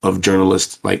of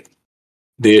journalists. Like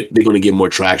they're going to get more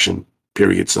traction.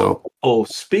 Period. So, Oh,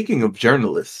 speaking of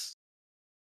journalists,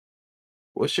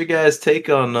 what's your guys' take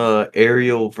on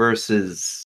Ariel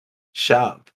versus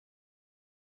Shop?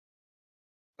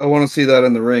 I want to see that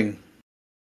in the ring.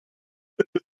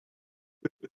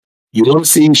 you want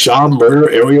to see Shaw murder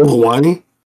Ariel Hawani?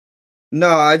 No,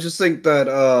 I just think that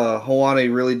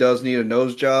Hawani really does need a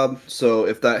nose job. So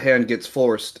if that hand gets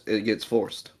forced, it gets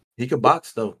forced. He could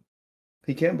box though.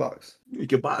 He can box. He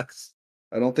could box.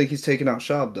 I don't think he's taking out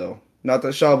Shab though. Not that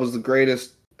Shab was the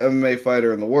greatest MMA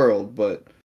fighter in the world, but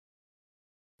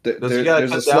Does he gotta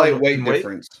there's a cut slight down weight in weight?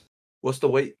 difference. What's the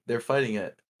weight they're fighting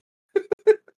at?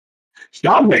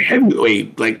 Shab's a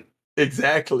heavyweight. Like,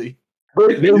 Exactly.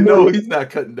 there's You no know way he's not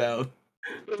cutting down.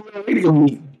 to go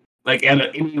meet, like,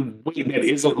 at any weight that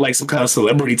isn't like some kind of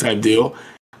celebrity type deal.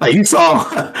 Like, you saw,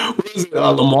 what was it,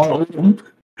 Lamar Odom?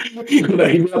 He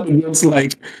went up against,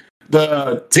 like,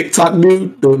 the TikTok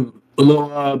dude, the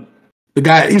little, the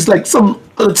guy, he's like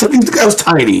the guy was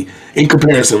tiny in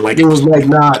comparison. Like, it was, like,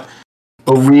 not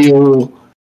a real,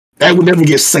 that would never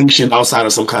get sanctioned outside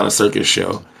of some kind of circus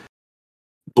show.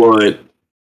 But,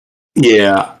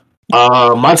 yeah,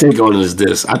 my take on it is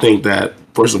this. I think that,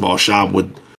 first of all, Shab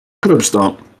would curb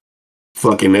stomp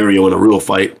fucking Ariel in a real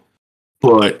fight.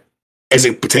 But as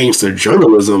it pertains to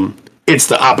journalism, it's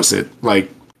the opposite. Like,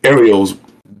 Ariel's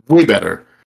way better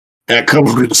at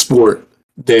covering the sport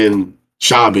than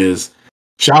Shab is.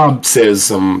 Shab says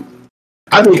some.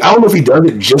 I don't know if he does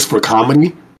it just for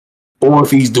comedy or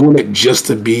if he's doing it just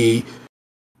to be,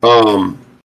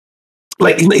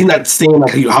 like, he's not saying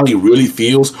like how he really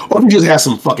feels, or if he just has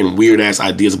some fucking weird ass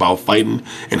ideas about fighting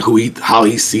and how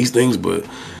he sees things. But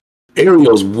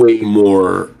Ariel's much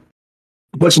more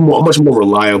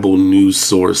reliable news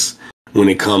source when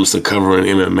it comes to covering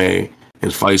MMA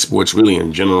and fight sports really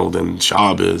in general than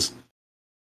Shab is.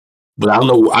 But I don't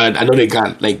know. I know they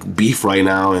got like beef right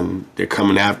now and they're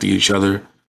coming after each other.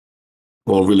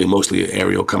 Well, really, mostly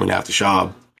Ariel coming after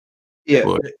Shab. Yeah,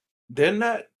 But They're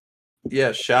not.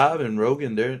 Yeah, Shab and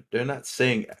Rogan. They're not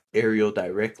saying Ariel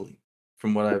directly,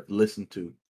 from what I've listened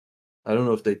to. I don't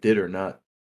know if they did or not,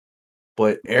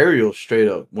 but Ariel straight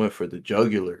up went for the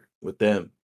jugular with them.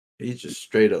 He's just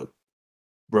straight up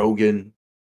Rogan,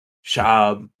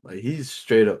 Shab. Like, he's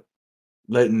straight up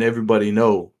letting everybody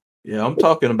know. Yeah, I'm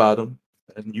talking about him,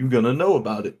 and you're gonna know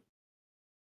about it.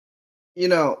 you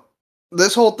know,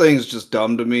 this whole thing's just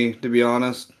dumb to me, to be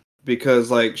honest. Because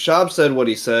like Shab said what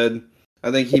he said. I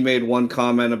think he made one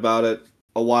comment about it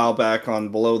a while back on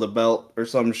Below the Belt or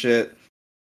some shit.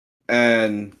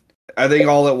 And I think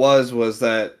all it was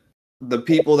that the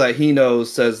people that he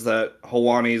knows says that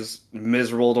Hawani's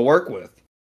miserable to work with.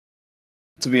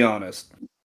 To be honest.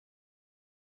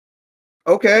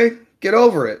 Okay, get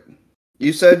over it.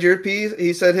 You said your piece,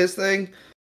 he said his thing.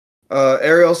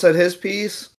 Ariel said his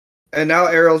piece. And now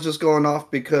Ariel's just going off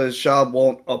because Shab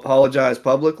won't apologize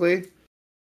publicly.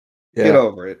 Yeah, Get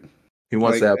over it. he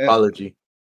wants like, that apology.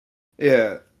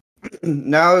 Yeah.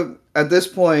 Now, at this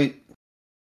point,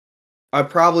 I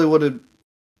probably would have,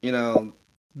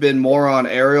 been more on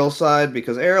Ariel's side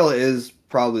because Ariel is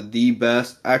probably the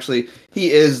best. Actually,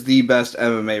 he is the best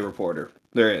MMA reporter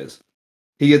there is.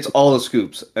 He gets all the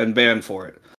scoops and banned for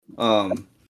it.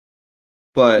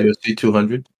 But UFC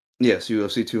 200. yes,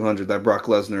 UFC 200, that Brock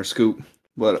Lesnar scoop.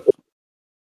 But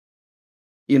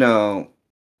and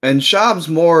Shab's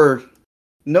more.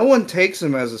 No one takes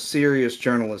him as a serious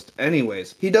journalist,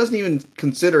 anyways. He doesn't even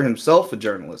consider himself a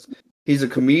journalist. He's a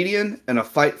comedian and a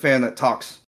fight fan that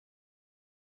talks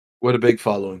With a big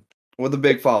following. with a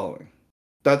big following.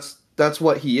 That's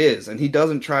what he is, and he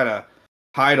doesn't try to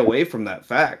hide away from that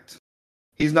fact.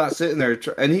 He's not sitting there,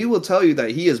 and he will tell you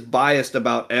that he is biased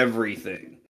about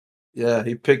everything. Yeah,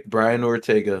 he picked Brian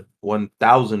Ortega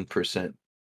 1000%.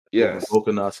 Yes,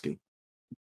 Volkanovski.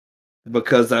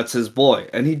 because that's his boy,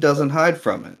 and he doesn't hide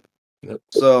from it. Yep.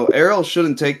 So Errol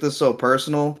shouldn't take this so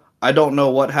personal. I don't know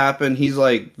what happened. He's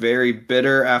like very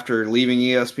bitter after leaving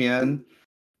ESPN,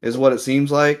 is what it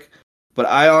seems like. But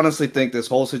I honestly think this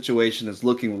whole situation is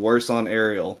looking worse on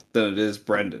Ariel than it is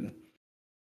Brendan.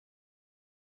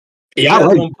 He yeah, I got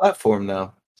like his own platform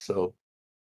now. So,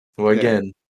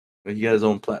 again, he got his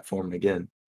own platform again.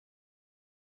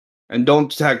 And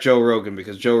don't attack Joe Rogan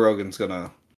because Joe Rogan's gonna,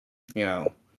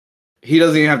 he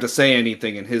doesn't even have to say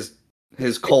anything, and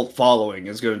his cult following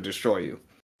is gonna destroy you.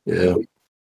 Yeah.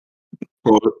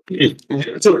 okay,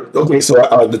 so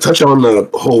to touch on the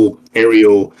whole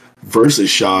Ariel versus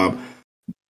Shab,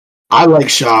 I like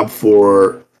Shab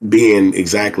for being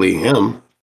exactly him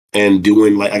and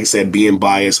doing, like I said, being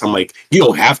biased. I'm like, you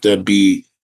don't have to be,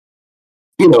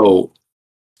 get all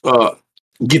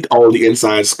the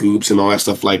inside scoops and all that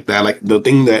stuff like that. Like the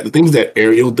things that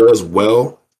Ariel does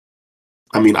well.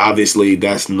 I mean, obviously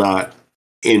that's not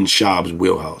in Shab's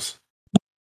wheelhouse.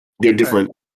 They're different.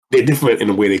 Right. They're different in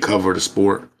the way they cover the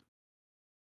sport.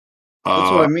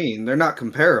 That's what I mean. They're not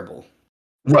comparable.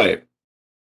 Right.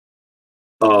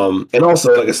 And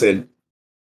also, like I said,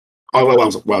 what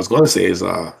I was going to say is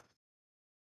the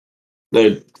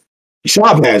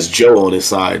Shab has Joe on his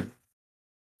side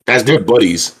as their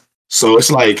buddies. So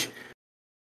it's like,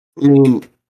 I mean,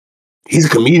 he's a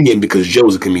comedian because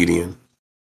Joe's a comedian.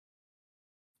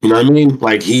 You know what I mean?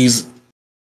 Like he's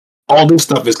all this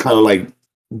stuff is kind of like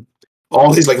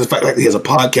all his like the fact that he has a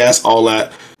podcast, all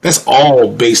that. That's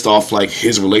all based off like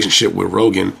his relationship with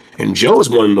Rogan. And Joe is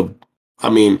one of the. I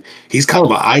mean, he's kind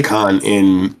of an icon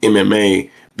in MMA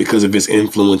because of his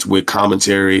influence with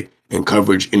commentary and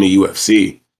coverage in the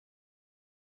UFC.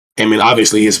 I mean,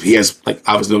 obviously, he has like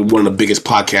obviously one of the biggest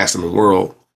podcasts in the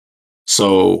world.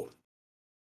 So,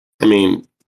 I mean,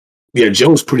 yeah,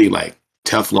 Joe's pretty like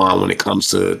Teflon when it comes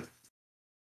to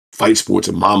fight sports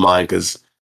in my mind because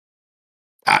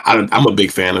I'm a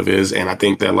big fan of his, and I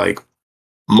think that like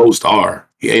most are.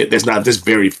 There's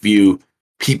very few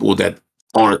people that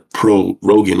aren't pro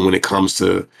Rogan when it comes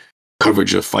to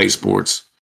coverage of fight sports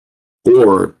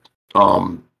or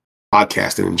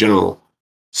podcasting in general.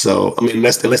 So I mean,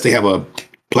 unless they have a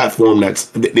platform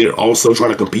they're also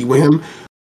trying to compete with him,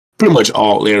 pretty much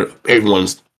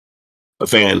everyone's a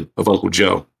fan of Uncle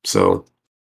Joe. So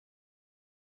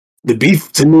the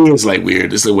beef to me is like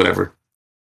weird. It's like whatever.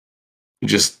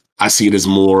 I see it as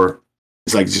more.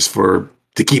 It's like just to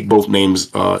keep both names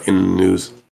in the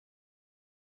news.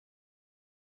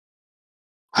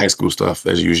 High school stuff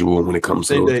as usual when it comes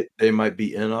to. They might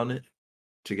be in on it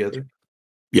together.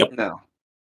 Yep. No.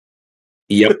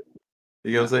 Yep.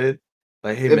 You know what I'm saying?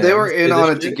 Like, hey, if man, they were in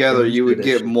on it shit, together, you would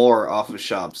get shit. more off of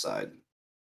Shab's side.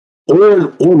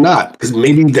 Or not, because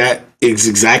maybe that is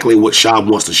exactly what Shab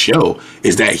wants to show,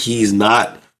 is that he's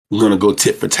not going to go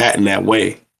tit for tat in that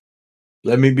way.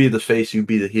 Let me be the face, you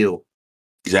be the heel.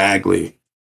 Exactly.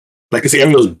 Like I say,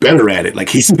 Ariel's better at it. Like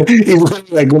he's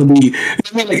like going to be.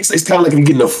 I mean, like it's kind of like if you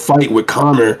get in a fight with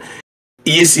Conor.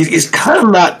 It's kind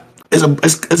of not.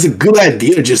 It's a good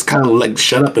idea to just kind of like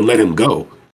shut up and let him go,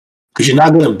 because you're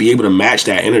not going to be able to match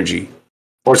that energy.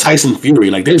 Or Tyson Fury,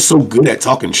 like they're so good at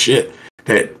talking shit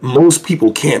that most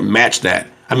people can't match that.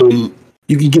 I mean,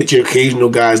 you can get your occasional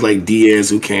guys like Diaz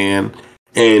who can,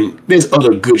 and there's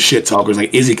other good shit talkers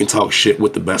like Izzy can talk shit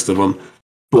with the best of them,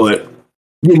 but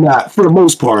you're not, for the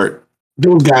most part,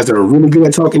 those guys that are really good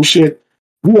at talking shit,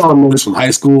 we all know this from high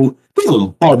school, they're going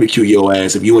to barbecue your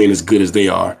ass if you ain't as good as they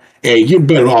are. And you're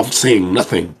better off saying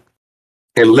nothing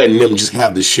and letting them just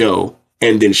have the show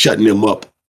and then shutting them up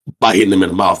by hitting them in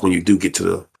the mouth when you do get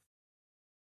to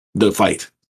the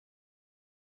fight.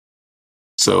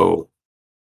 So,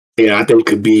 yeah, I think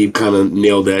Khabib kind of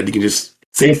nailed that. You can just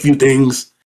say a few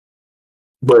things,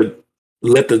 but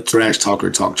let the trash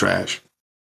talker talk trash.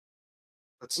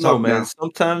 No, man.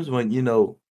 Sometimes when,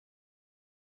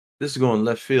 this is going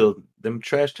left field, them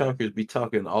trash talkers be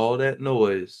talking all that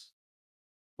noise.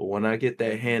 But when I get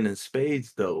that hand in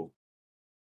spades, though.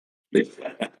 No,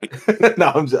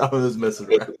 I'm just messing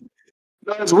around.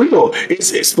 No, it's real.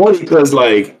 It's funny because,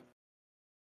 like,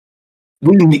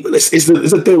 it's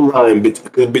a thin line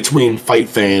between fight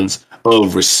fans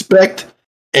of respect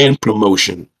and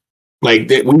promotion. Like,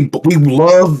 we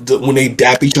love when they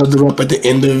dap each other up at the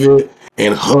end of it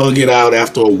and hug it out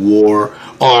after a war,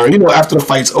 or after the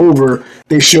fight's over,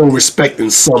 they show respect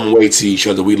in some way to each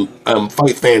other. We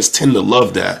fight fans tend to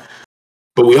love that,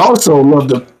 but we also love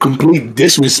the complete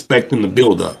disrespect in the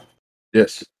build-up.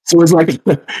 Yes. So it's like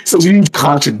it's a huge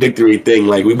contradictory thing.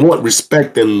 Like we want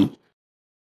respect and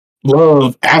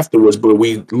love afterwards, but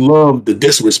we love the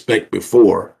disrespect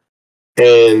before.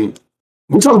 And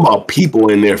we're talking about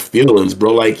people and their feelings,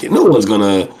 bro. Like no one's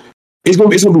gonna. It's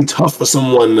gonna be tough for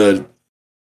someone to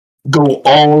go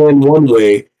all in one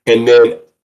way and then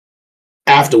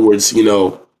afterwards,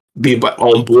 be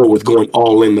on board with going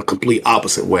all in the complete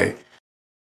opposite way.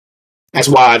 That's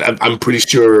why I'm pretty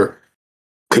sure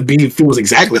Khabib feels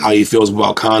exactly how he feels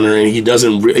about Conor, and he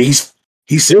doesn't. He's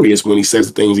serious when he says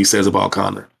the things he says about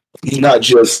Conor. He's not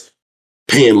just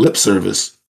paying lip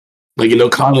service. Like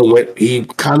Conor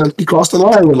he crossed the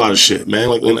line with a lot of shit, man.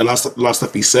 Like and a lot of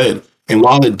stuff he said. And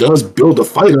while it does build the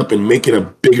fight up and make it a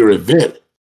bigger event,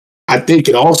 I think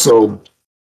it also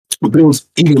builds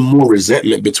even more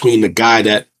resentment between the guy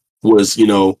that was,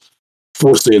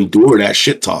 forced to endure that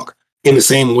shit talk. In the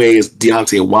same way as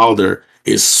Deontay Wilder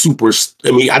is super.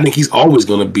 I mean, I think he's always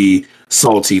going to be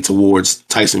salty towards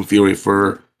Tyson Fury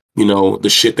for, the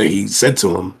shit that he said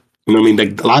to him. You know what I mean?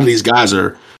 Like, a lot of these guys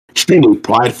are extremely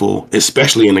prideful,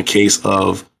 especially in the case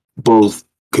of both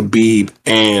Khabib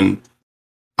and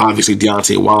obviously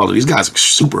Deontay Wilder. These guys are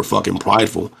super fucking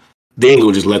prideful. They ain't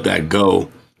gonna just let that go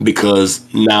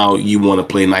because now you want to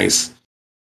play nice.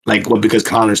 Like, because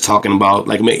Conor's talking about,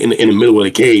 like, in the middle of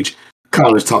the cage,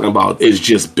 Connor's talking about is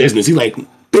just business. He's like,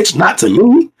 bitch, not to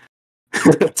me.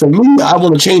 To me, I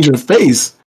want to change your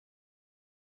face.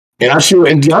 And I'm sure,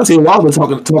 and Deontay Wilder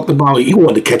talked about he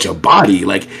wanted to catch a body.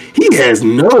 Like, he has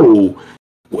no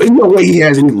way he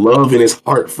has any love in his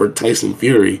heart for Tyson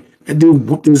Fury. That dude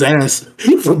whooped his ass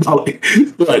for about,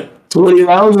 what, 20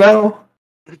 rounds now?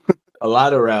 A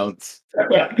lot of rounds.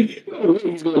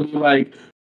 He's going to be like,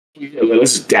 yeah,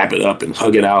 let's just dap it up and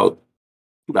hug it out.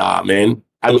 Nah, man.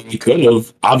 I mean, he could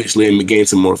have, obviously, and gained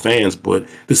some more fans, but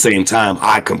at the same time,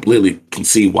 I completely can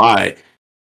see why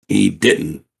he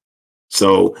didn't.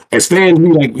 So, as fans,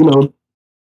 we like, we want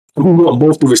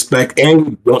both the respect and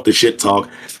we want the shit talk.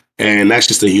 And that's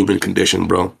just a human condition,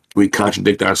 bro. We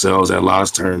contradict ourselves at a lot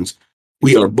of turns.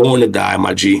 We are born to die,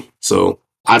 my G. So,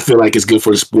 I feel like it's good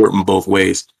for the sport in both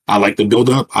ways. I like the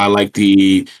build-up.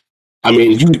 You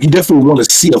definitely want to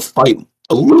see a fight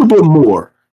a little bit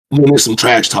more when there's some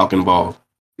trash talk involved.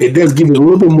 It does give it a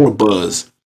little bit more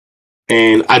buzz.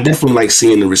 And I definitely like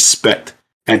seeing the respect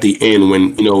at the end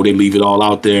when, they leave it all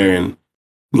out there and,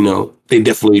 they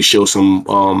definitely show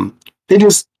some, they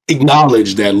just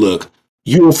acknowledge that, look,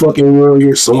 you're a fucking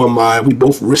warrior, so am I. We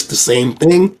both risk the same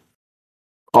thing.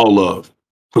 All love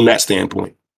from that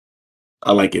standpoint.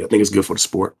 I like it. I think it's good for the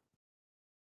sport.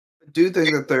 I do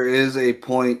think that there is a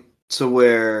point to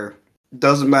where it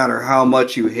doesn't matter how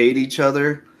much you hate each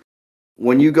other.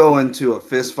 When you go into a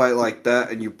fist fight like that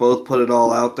and you both put it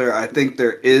all out there, I think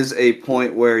there is a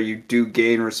point where you do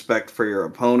gain respect for your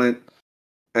opponent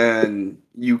and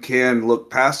you can look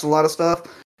past a lot of stuff.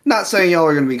 Not saying y'all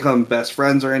are going to become best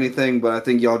friends or anything, but I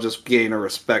think y'all just gain a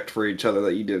respect for each other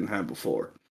that you didn't have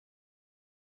before.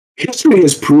 History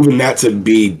has proven that to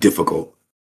be difficult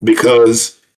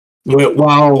because if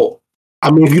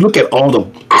you look at all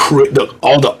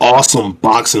the awesome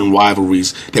boxing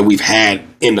rivalries that we've had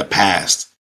in the past,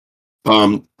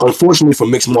 unfortunately for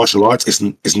mixed martial arts,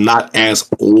 it's not as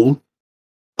old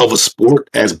of a sport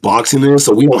as boxing is,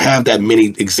 so we don't have that many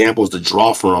examples to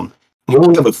draw from. We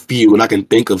only have a few, and I can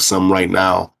think of some right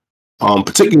now.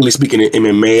 Particularly speaking of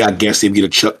MMA, I guess if you get a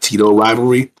Chuck Tito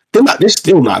rivalry, they're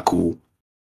still not cool.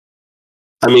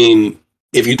 I mean,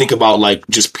 if you think about like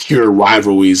just pure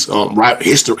rivalries,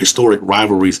 historic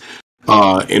rivalries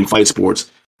in fight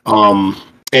sports, and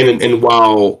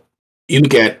while you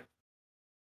look at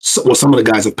some of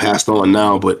the guys have passed on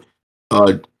now, but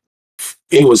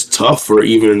it was tough for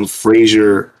even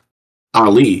Frazier,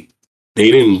 Ali. They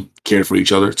didn't care for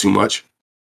each other too much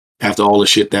after all the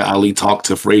shit that Ali talked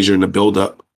to Frazier in the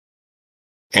build-up.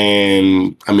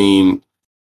 And I mean,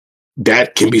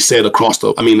 that can be said across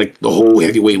the whole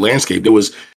heavyweight landscape.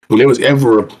 When there was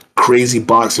ever a crazy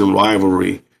boxing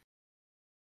rivalry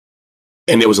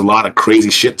and there was a lot of crazy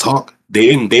shit talk,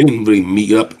 they didn't really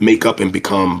make up and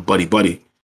become buddy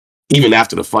even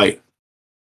after the fight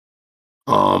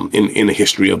in the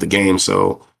history of the game.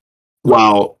 So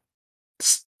while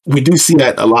we do see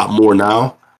that a lot more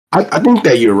now, I think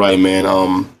that you're right, man.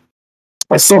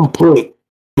 At some point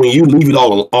when you leave it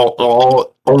all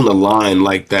on the line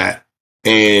like that,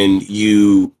 and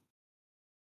you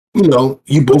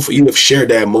have shared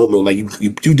that moment, like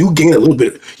you do gain a little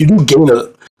bit, you do gain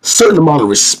a certain amount of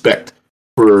respect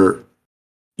for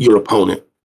your opponent.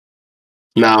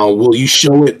 Now, will you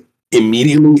show it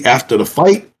immediately after the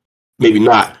fight? Maybe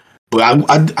not. But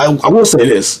I will say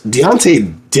this: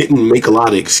 Deontay didn't make a lot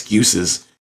of excuses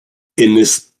in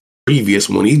this previous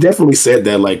one. He definitely said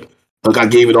that, like, look, I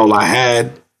gave it all I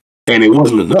had, and it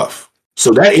wasn't enough.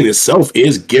 So that in itself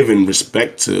is giving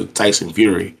respect to Tyson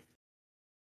Fury,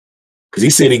 because he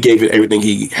said he gave it everything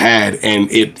he had, and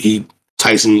it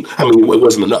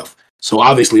wasn't enough. So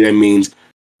obviously that means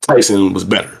Tyson was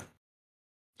better.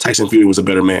 Tyson Fury was a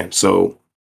better man. So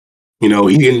he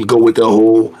didn't go with the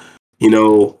whole,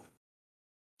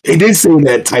 They did say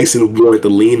that Tyson wanted to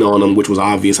lean on him, which was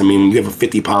obvious. I mean, you have a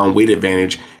 50-pound weight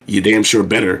advantage. You're damn sure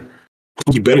better.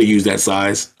 You better use that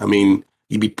size. I mean,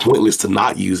 you'd be pointless to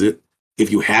not use it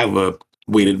if you have a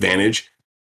weight advantage.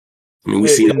 I mean, we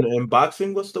see in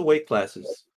boxing. What's the weight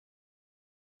classes?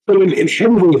 So in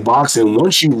heavyweight boxing,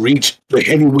 once you reach the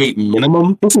heavyweight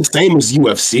minimum, it's the same as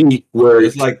UFC, where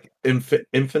it's like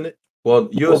infinite. Well,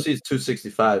 UFC is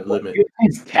 265 limit.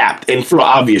 It's capped, and for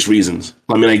obvious reasons.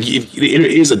 I mean, like it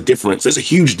is a difference. There's a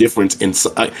huge difference in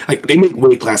like they make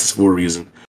weight classes for a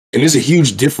reason, and there's a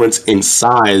huge difference in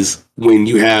size when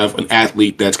you have an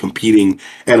athlete that's competing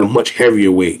at a much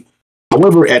heavier weight.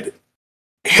 However, at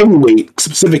heavyweight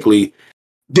specifically,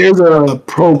 there's a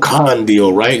pro-con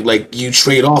deal, right? Like you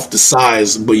trade off the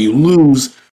size, but you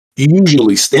lose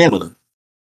usually stamina.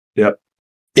 Yep.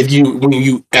 When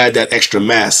you add that extra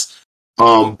mass.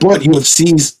 But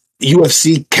UFC's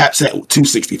UFC caps at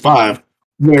 265,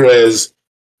 whereas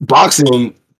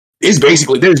boxing is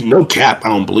basically there's no cap. I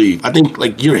don't believe. I think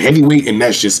like you're heavyweight, and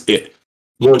that's just it.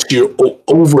 Once you're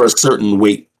over a certain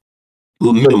weight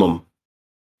minimum,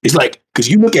 it's like because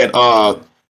you look at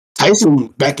Tyson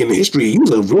back in history, he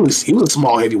was a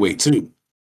small heavyweight too.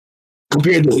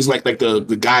 Compared to his like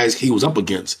the guys he was up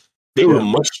against, they were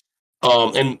much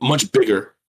and much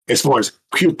bigger as far as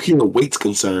pure weight's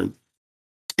concerned.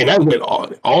 And that went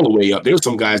all the way up. There were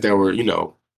some guys that were,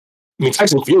 I mean,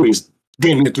 Tyson Fury's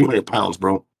getting near 300 pounds,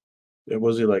 bro.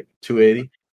 Was he like 280?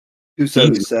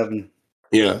 277.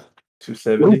 Yeah.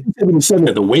 270? 277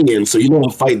 at the weigh-in. So,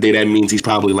 on fight day, that means he's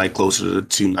probably like closer to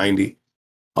 290.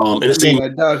 And the same. I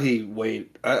doubt he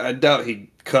weighed. I doubt he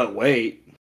cut weight.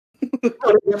 They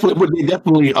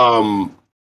definitely,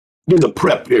 there's a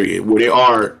prep period where they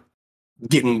are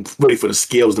getting ready for the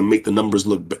scales to make the numbers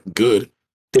look good.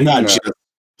 They're not just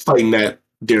fighting at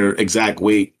their exact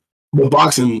weight. But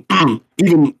boxing,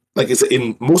 even like I said,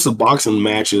 in most of boxing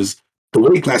matches, the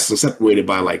weight classes are separated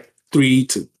by like 3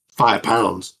 to 5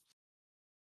 pounds.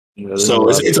 So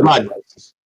it's a lot.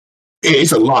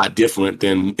 It's a lot different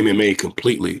than MMA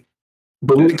completely.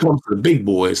 But when it comes to the big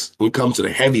boys, when it comes to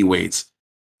the heavyweights,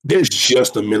 there's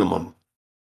just a minimum.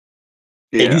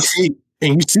 Yeah.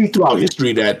 And you see throughout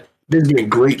history that there's been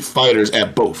great fighters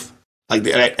at both. Like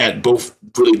at both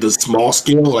really the small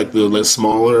scale, like the less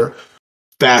smaller,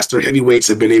 faster heavyweights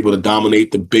have been able to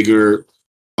dominate the bigger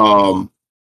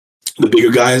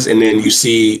guys. And then you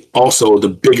see also the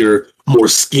bigger, more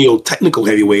skilled technical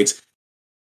heavyweights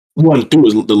run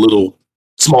through the little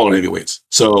smaller heavyweights.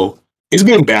 So it's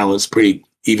been balanced pretty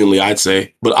evenly, I'd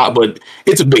say. But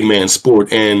it's a big man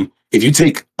sport. And if you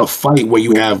take a fight where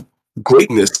you have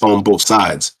greatness on both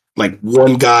sides, like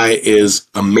one guy is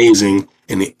amazing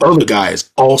and the other guy is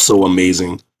also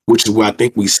amazing, which is what I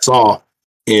think we saw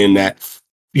in that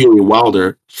Fury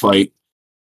Wilder fight.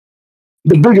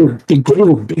 The greater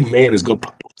big man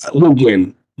will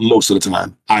win most of the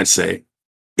time, I'd say.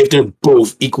 If they're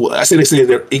both equal, they say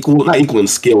they're equal, not equal in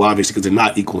skill, obviously, because they're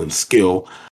not equal in skill,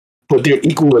 but they're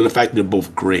equal in the fact that they're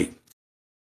both great.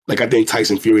 Like I think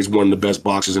Tyson Fury is one of the best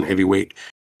boxers in heavyweight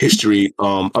history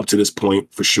up to this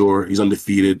point, for sure. He's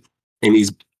undefeated, and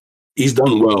he's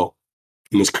done well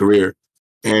in his career.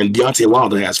 And Deontay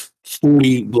Wilder has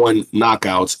 41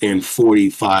 knockouts and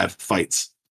 45 fights.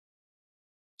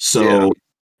 So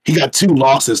he got 2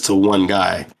 losses to one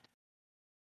guy.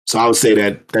 So I would say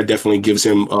that definitely gives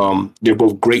him, they're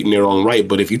both great in their own right.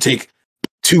 But if you take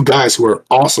 2 guys who are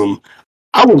awesome,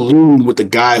 I would lean with the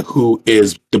guy who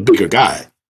is the bigger guy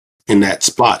in that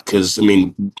spot. Because, I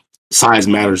mean, size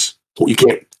matters. You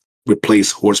can't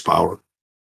replace horsepower.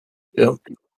 Yep.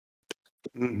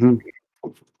 Mm-hmm.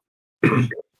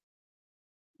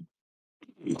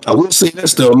 I will say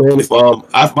this though, man. If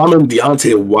I'm in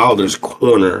Deontay Wilder's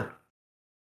corner,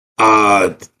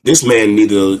 this man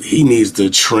needs to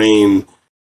train.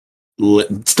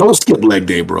 Don't skip leg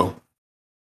day, bro.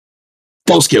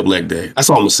 Don't skip leg day.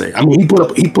 That's all I'm gonna say. I mean, he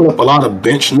put up a lot of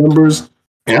bench numbers,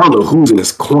 and I don't know who's in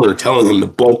his corner telling him to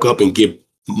bulk up and get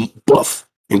buff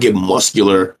and get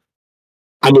muscular.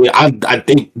 I mean, I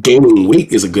think gaining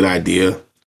weight is a good idea,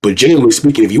 but generally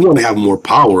speaking, if you want to have more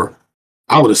power,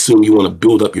 I would assume you want to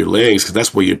build up your legs because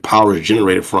that's where your power is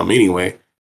generated from anyway.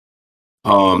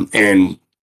 And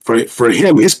for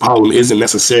him, his problem isn't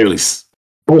necessarily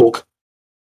bulk.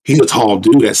 He's a tall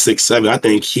dude at 6'7". I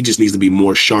think he just needs to be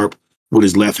more sharp with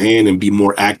his left hand and be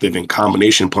more active in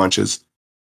combination punches.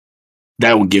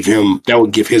 That would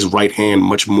give his right hand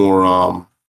much more.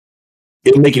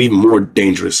 It'll make it even more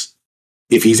dangerous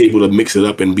if he's able to mix it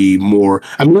up and be more.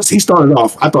 I mean, he started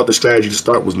off. I thought the strategy to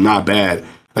start was not bad.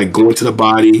 Like going to the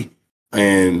body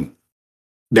and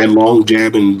that long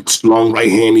jab and long right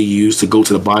hand he used to go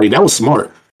to the body, that was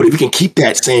smart. But if you can keep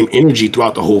that same energy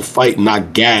throughout the whole fight,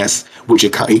 not gas, which he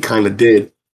kind of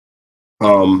did,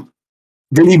 then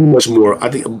he'd be much more. I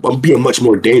think be a much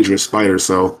more dangerous fighter.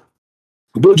 So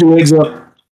build your legs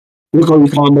up, work on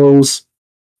your combos,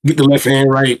 get the left hand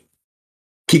right,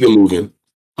 keep it moving.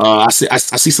 I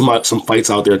see some fights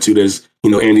out there too. There's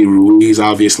Andy Ruiz,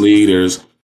 obviously. There's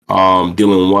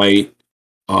Dylan White,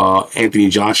 Anthony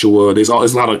Joshua. There's a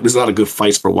lot of good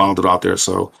fights for Wilder out there.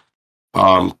 So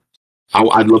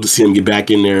I'd love to see him get back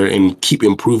in there and keep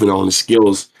improving on his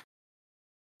skills.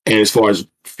 And as far as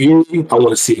Fury, I want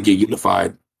to see it get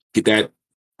unified, get that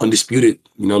undisputed.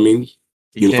 You know what I mean?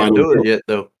 He can't do it yet,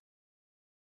 though.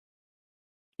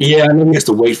 Yeah, I know he has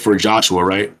to wait for Joshua,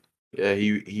 right? Yeah, he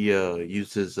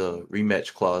used his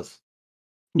rematch clause.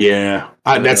 Yeah,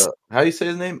 that's how do you say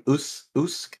his name?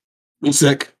 Usyk.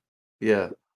 Usyk. Yeah,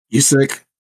 Usyk.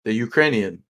 The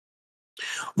Ukrainian.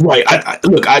 Right. I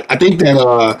think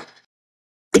that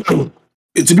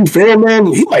to be fair, man,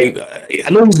 he might. I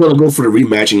know he's gonna go for the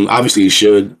rematch, and obviously he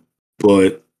should.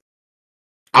 But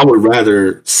I would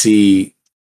rather see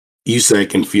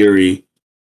Usyk and Fury,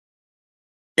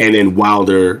 and then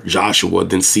Wilder Joshua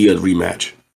than see a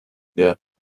rematch. Yeah.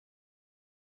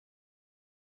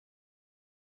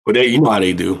 But you know how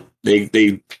they do.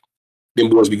 Them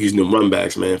boys be using them run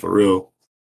backs, man, for real.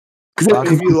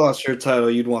 If you lost your title,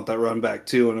 you'd want that run back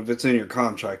too, and if it's in your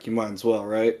contract, you might as well,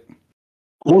 right?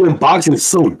 Well, in boxing, it's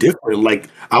so different. Like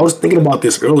I was thinking about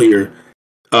this earlier.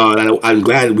 I'm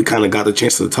glad we kind of got the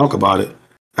chance to talk about it.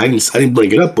 I didn't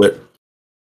bring it up, but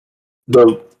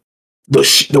the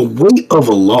the weight of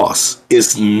a loss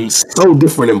is so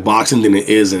different in boxing than it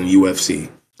is in UFC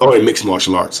or in mixed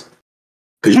martial arts.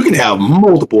 Because you can have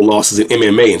multiple losses in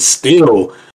MMA and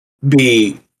still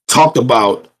be talked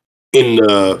about in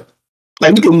the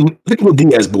look at the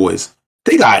Diaz boys.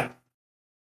 They got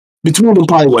between them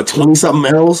probably 20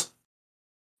 something L's,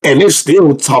 and they're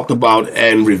still talked about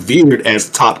and revered as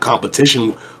top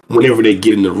competition whenever they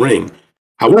get in the ring.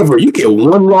 However, you get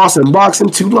one loss in boxing,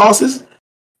 two losses,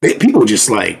 people just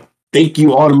like think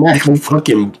you automatically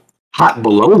fucking hot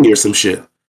baloney or some shit.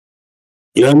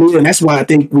 You know what I mean? And that's why I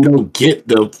think we don't get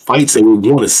the fights that we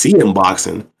want to see in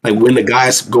boxing. Like when the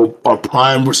guys are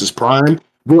prime versus prime,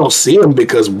 we don't see them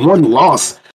because one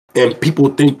loss and people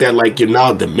think that like you're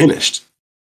now diminished.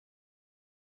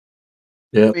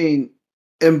 Yeah. I mean,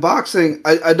 in boxing,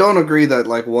 I don't agree that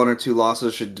like one or two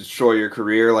losses should destroy your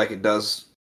career like it does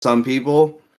some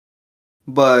people.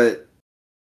 But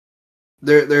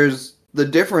there's the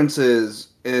difference is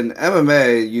in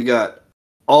MMA, you got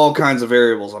all kinds of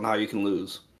variables on how you can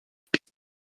lose.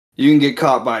 You can get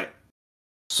caught by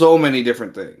so many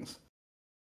different things.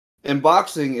 In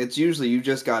boxing, it's usually you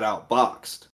just got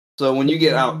outboxed. So when you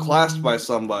get outclassed by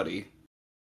somebody,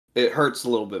 it hurts a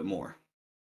little bit more.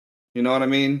 You know what I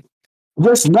mean?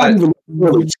 That's not even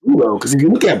really true though, because if you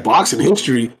look at boxing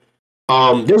history,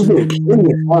 there's been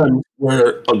plenty of times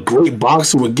where a great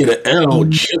boxer would get an L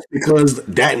just because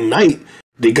that night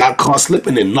they got caught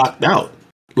slipping and knocked out.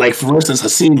 Like for instance,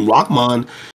 Hasim Rahman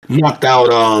knocked out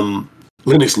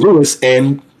Lennox Lewis,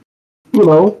 and you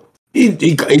know he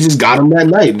just got him that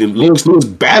night. And Lennox Lewis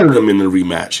battered him in the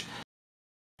rematch.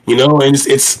 You know, and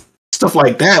it's stuff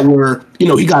like that where you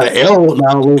know he got an L.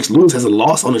 Now Lennox Lewis has a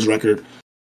loss on his record.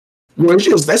 Well, it's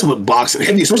just that's what boxing,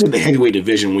 especially the heavyweight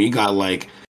division, when you got like,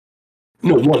 you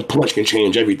know, one punch can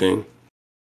change everything.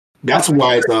 That's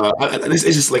why it's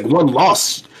just like one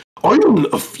loss, or even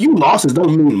a few losses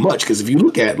don't mean much. Because if you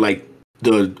look at like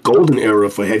the golden era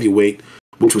for heavyweight,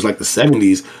 which was like the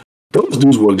 70s, those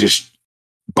dudes were just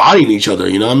bodying each other.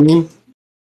 You know what I mean?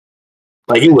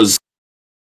 Like it was.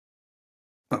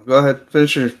 Oh, go ahead,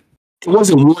 finish your. It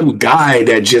wasn't one guy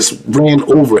that just ran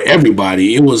over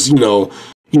everybody. It was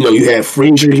you had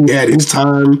Frazier, he had his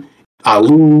time,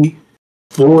 Ali,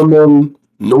 Foreman,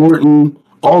 Norton,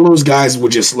 all those guys were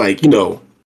just like,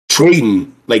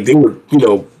 trading. Like they were,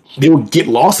 they would get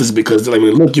losses because I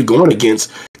mean, look, you're going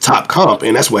against top comp,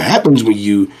 and that's what happens when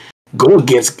you go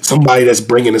against somebody that's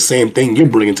bringing the same thing you're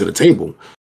bringing to the table.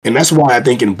 And that's why I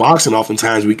think in boxing,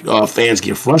 oftentimes fans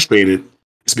get frustrated.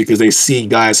 It's because they see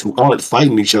guys who aren't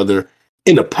fighting each other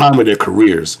in the prime of their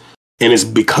careers. And it's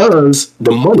because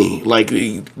the money, like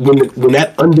when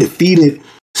that undefeated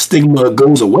stigma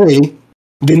goes away,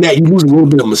 then that you lose a little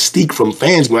bit of mystique from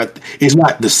fans. But it's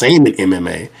not the same in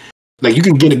MMA. Like you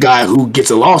can get a guy who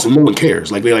gets a loss and no one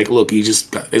cares. Like they're like, look,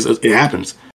 it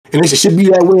happens, and it should be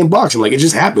that way in boxing. Like it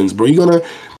just happens, bro. If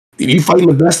you fighting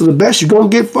the best of the best, you're gonna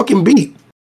get fucking beat,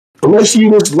 unless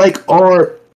you just like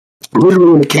are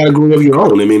literally in the category of your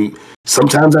own. I mean,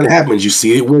 sometimes that happens. You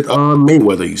see it with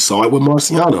Mayweather. You saw it with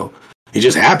Marciano. It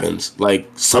just happens, like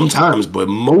sometimes, but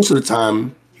most of the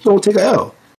time, you don't take a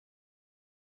L.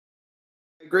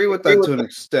 I agree with that to an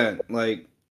extent. Like,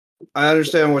 I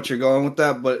understand what you're going with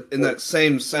that, but in that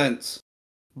same sense,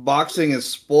 boxing is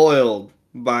spoiled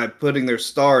by putting their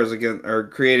stars against or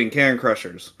creating can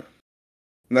crushers.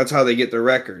 And that's how they get their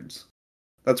records.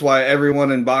 That's why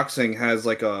everyone in boxing has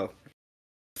like a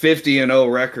 50-0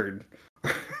 record.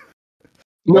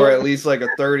 Or at least like a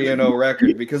 30-0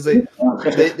 record, because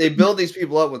they build these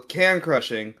people up with can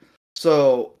crushing.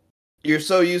 So you're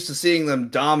so used to seeing them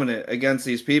dominant against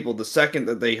these people. The second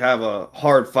that they have a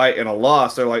hard fight and a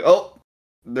loss, they're like, oh,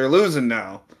 they're losing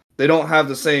now. They don't have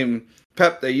the same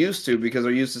pep they used to because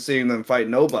they're used to seeing them fight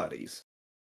nobodies.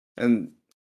 And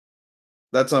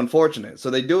that's unfortunate.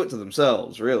 So they do it to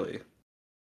themselves, really.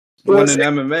 When in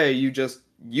MMA,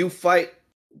 you fight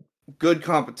good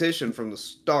competition from the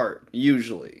start,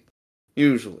 usually.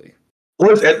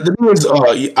 Well, the thing is,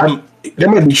 that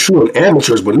might be true in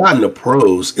amateurs, but not in the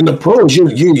pros. In the pros,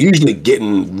 you're usually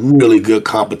getting really good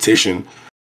competition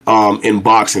in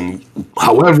boxing.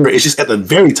 However, it's just at the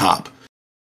very top.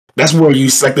 That's where you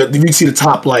like you see the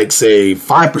top, like say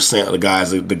 5%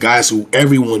 of the guys who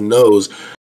everyone knows,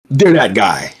 they're that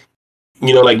guy.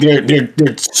 You know, like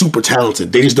they're super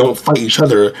talented. They just don't fight each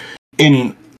other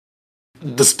in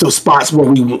the spots where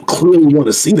we clearly want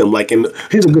to see them. Like, and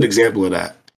here's a good example of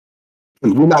that.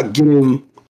 And we're not getting,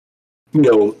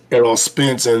 Errol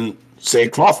Spence and say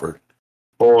Crawford,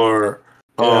 or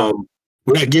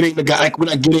we're not getting the guy. Like, we're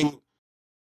not getting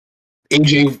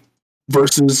AJ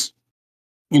versus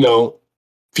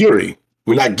Fury.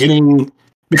 We're not getting,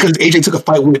 because AJ took a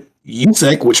fight with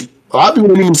Usyk, which a lot of people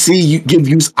didn't even see you give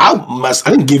Usyk. I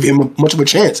didn't give him much of a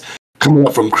chance coming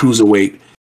up from cruiserweight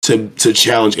to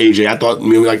challenge AJ. I thought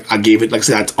maybe I gave it, like I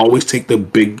said, I always take the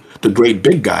great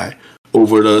big guy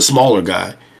over the smaller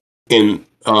guy in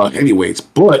heavyweights.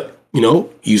 But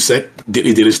Usyk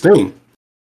did his thing,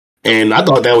 and I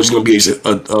thought that was going to be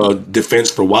a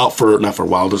defense not for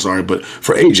Wilder, sorry, but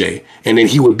for AJ, and then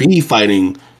he would be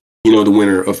fighting the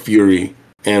winner of Fury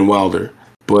and Wilder.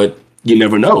 But you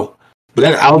never know. But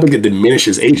I don't think it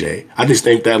diminishes AJ. I just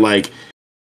think that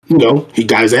he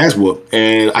got his ass whooped,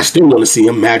 and I still want to see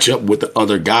him match up with the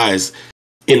other guys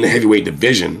in the heavyweight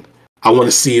division. I want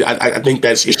to see. I think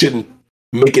that it shouldn't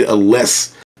make it a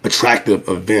less attractive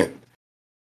event.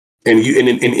 And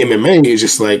in MMA, it's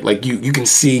just like you can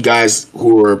see guys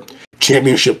who are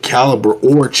championship caliber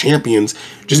or champions.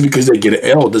 Just because they get an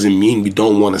L doesn't mean we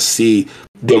don't want to see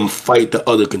them fight the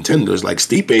other contenders. Like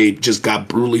Stipe just got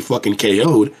brutally fucking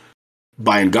KO'd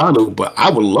by Ngannou, but I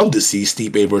would love to see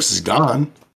Stipe versus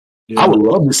Gane. Yeah, I would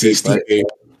love to see Stipe. Fight.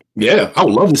 Yeah, I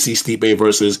would love to see Stipe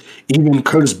versus even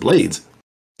Curtis Blades.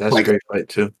 That's a great fight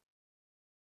too.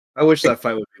 I wish that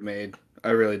fight would be made. I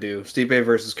really do. Stipe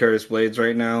versus Curtis Blades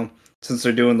right now, since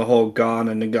they're doing the whole Gane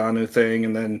and Ngannou thing,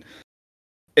 and then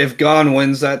if Gane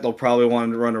wins that, they'll probably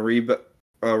want to run a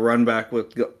run back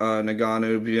with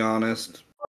Ngannou. To be honest,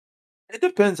 it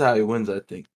depends how he wins. I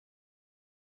think.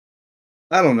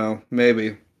 I don't know,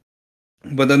 maybe,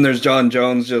 but then there's John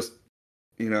Jones just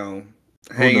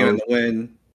hanging in the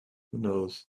wind. Who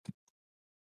knows?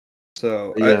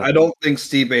 So yeah. I don't think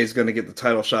Stipe is going to get the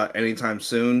title shot anytime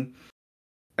soon.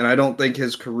 And I don't think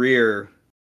his career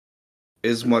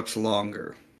is much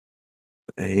longer.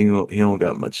 He don't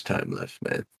got much time left,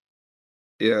 man.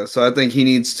 Yeah, so I think he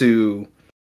needs a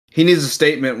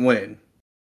statement win.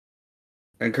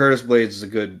 And Curtis Blades is a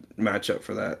good matchup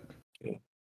for that. Yeah.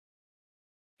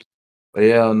 But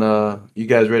yeah, you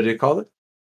guys ready to call it?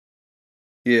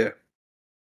 Yeah.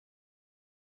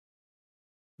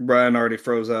 Brian already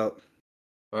froze out.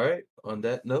 All right. On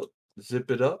that note, zip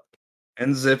it up.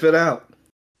 And zip it out.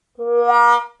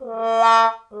 La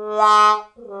la la la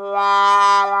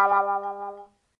la la la la la.